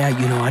 Yeah,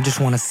 I just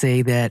want to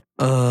say that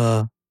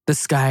the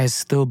sky is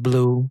still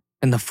blue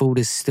and the food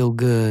is still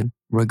good,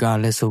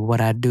 regardless of what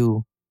I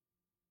do.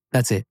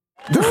 That's it.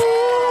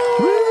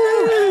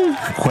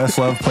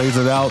 Questlove plays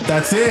it out.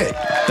 That's it.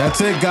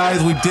 That's it,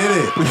 guys. We did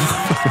it. We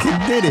fucking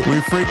did it. We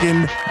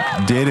freaking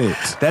did it.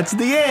 That's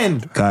the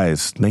end.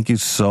 Guys, thank you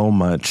so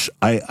much.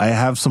 I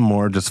have some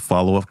more just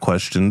follow-up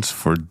questions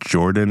for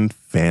Jordan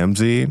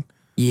Famzy.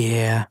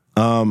 Yeah.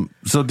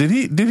 So did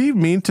he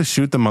mean to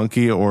shoot the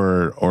monkey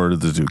or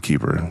the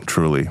zookeeper,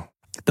 truly?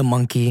 The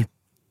monkey.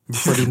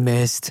 What he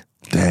missed.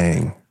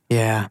 Dang.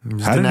 Yeah.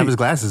 Just didn't have his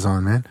glasses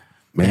on, man.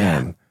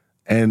 Man.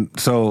 And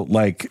so,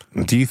 like,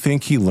 do you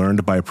think he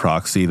learned by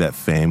proxy that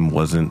fame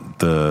wasn't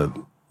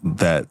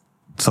that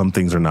some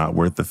things are not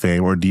worth the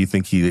fame? Or do you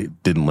think he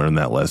didn't learn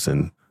that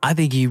lesson? I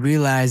think he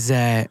realized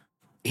that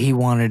he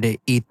wanted to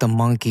eat the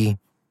monkey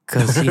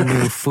because he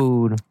knew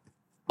food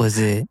was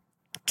it.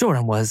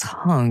 Jordan was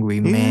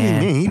hungry,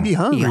 man. He'd be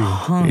hungry.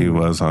 He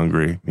was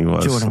hungry. He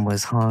was. Jordan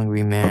was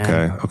hungry,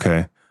 man.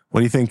 Okay.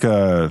 What do you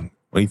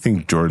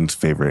think Jordan's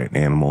favorite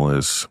animal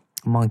is?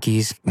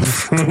 Monkeys.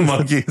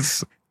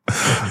 Monkeys.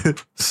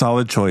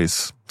 Solid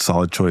choice.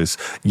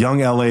 Young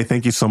LA,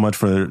 thank you so much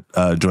for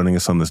joining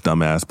us on this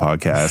dumbass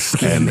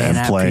podcast and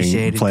I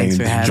playing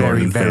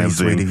Jordan Very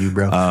Famzy. sweet of you,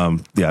 bro.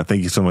 Yeah,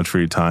 thank you so much for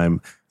your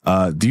time.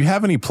 Do you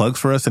have any plugs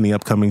for us? Any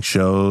upcoming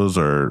shows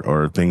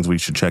or things we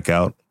should check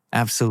out?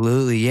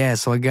 Absolutely, yeah.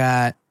 So I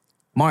got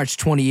March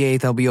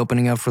 28th, I'll be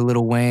opening up for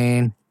Lil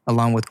Wayne,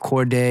 along with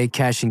Corday,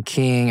 Cash and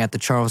King at the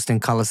Charleston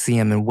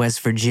Coliseum in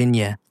West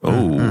Virginia.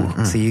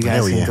 Oh. So you guys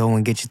Hell can yeah. go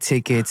and get your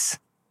tickets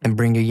and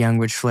bring your Young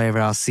Rich flavor.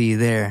 I'll see you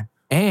there.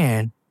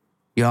 And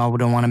y'all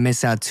don't want to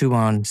miss out too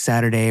on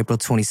Saturday, April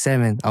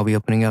 27th. I'll be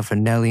opening up for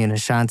Nelly and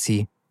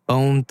Ashanti,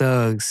 Bone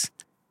Thugs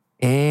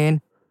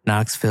in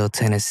Knoxville,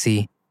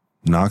 Tennessee.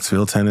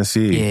 Knoxville,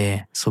 Tennessee.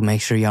 Yeah. So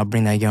make sure y'all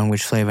bring that Young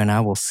Rich flavor and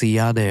I will see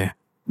y'all there.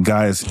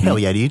 Guys, Hell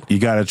yeah, dude. You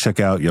got to check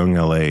out Young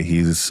LA.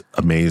 He's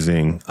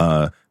amazing.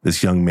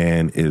 This young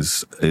man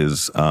is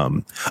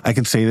I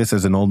can say this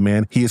as an old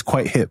man, he is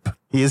quite hip.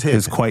 He is hip.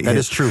 He's quite That hip.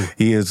 is true.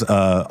 He is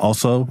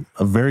also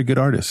a very good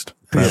artist.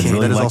 I Appreciate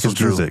really That is like also his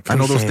true. music. I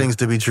know those Appreciate things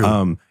to be true.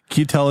 Can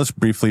you tell us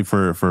briefly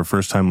for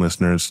first-time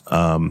listeners,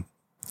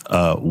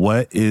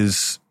 what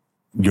is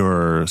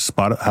your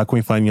spot? How can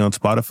we find you on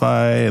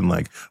Spotify? And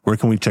like, where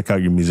can we check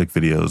out your music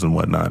videos and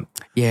whatnot?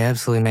 Yeah,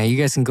 absolutely, man. You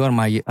guys can go to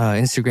my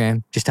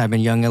Instagram, just type in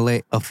Young LA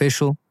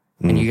Official,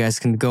 and you guys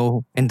can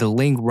go in the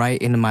link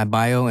right into my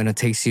bio, and it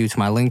takes you to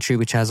my link tree,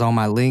 which has all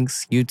my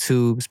links,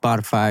 YouTube,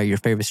 Spotify, your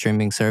favorite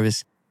streaming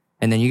service.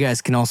 And then you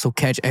guys can also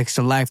catch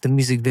Extra Life, the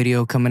music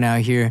video coming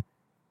out here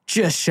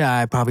just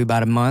shy, probably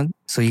about a month.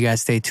 So you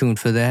guys stay tuned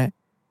for that.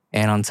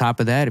 And on top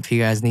of that, if you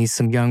guys need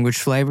some Young Rich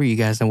flavor, you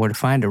guys know where to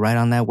find it right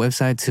on that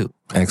website too.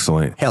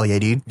 Excellent. Hell yeah,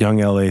 dude. Young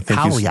LA, Dude.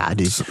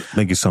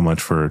 thank you so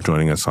much for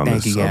joining us on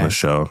Thank this you, on the guys.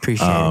 show.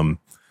 Appreciate it.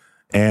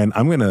 And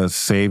I'm gonna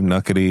save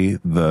Nuckety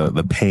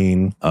the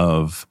pain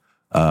of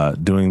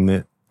doing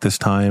it this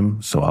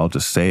time, so I'll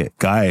just say it,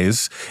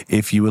 guys.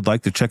 If you would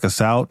like to check us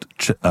out,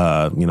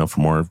 for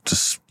more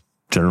just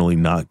generally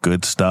not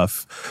good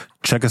stuff,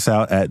 check us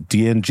out at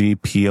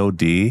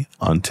DNGPOD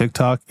on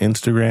TikTok,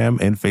 Instagram,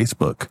 and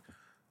Facebook.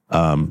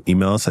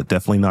 Email us at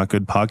definitely not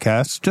good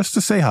podcasts just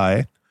to say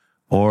hi,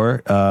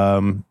 or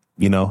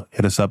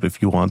hit us up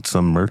if you want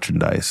some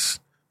merchandise.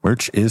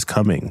 Merch is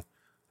coming.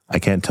 I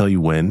can't tell you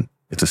when.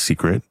 It's a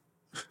secret,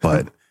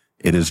 but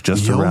it is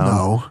just You'll around.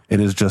 know. It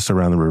is just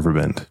around the river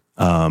bend.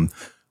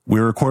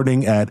 We're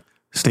recording at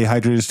Stay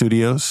Hydrated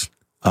Studios.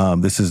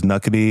 This is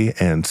Nuckety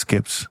and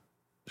Skip's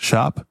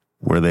shop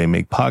where they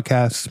make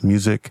podcasts,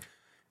 music,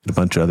 and a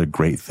bunch of other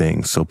great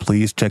things. So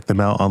please check them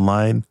out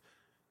online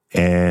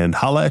and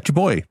holla at your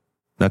boy.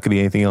 Nuckety,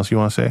 anything else you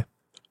want to say?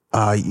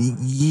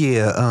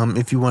 Yeah.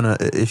 If you wanna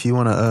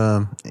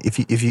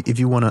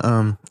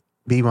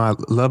be my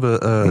lover,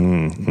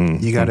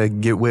 you gotta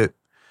get with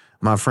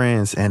my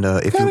friends, and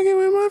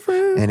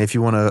if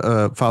you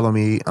wanna follow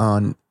me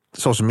on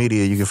social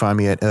media, you can find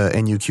me at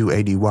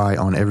NUQADY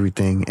on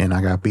everything, and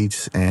I got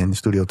beats and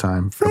studio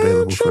time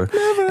available for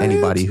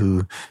anybody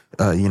who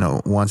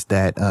wants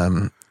that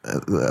a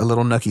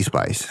little nucky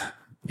spice.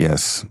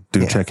 Yes, do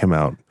Yeah. check him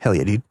out. Hell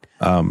yeah, dude.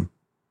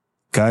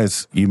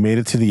 Guys, you made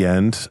it to the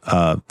end.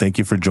 Thank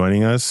you for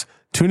joining us.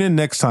 Tune in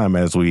next time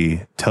as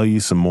we tell you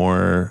some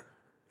more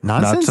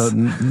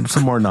Nonsense.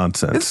 some more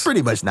nonsense. It's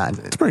pretty much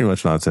nonsense. It's pretty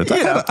much nonsense.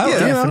 Yeah, yeah.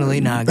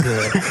 Definitely not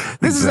good.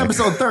 This is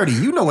episode 30.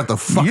 You know what the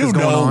fuck You is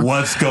going know on.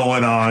 what's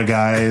going on,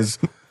 guys.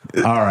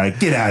 All right,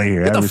 get out of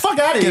here. Get the fuck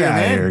out of here,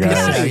 man. Get Get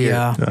out out of of here, here.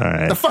 Yeah. All right.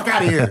 Get the fuck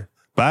out of here.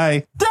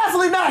 Bye.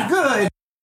 Definitely not good.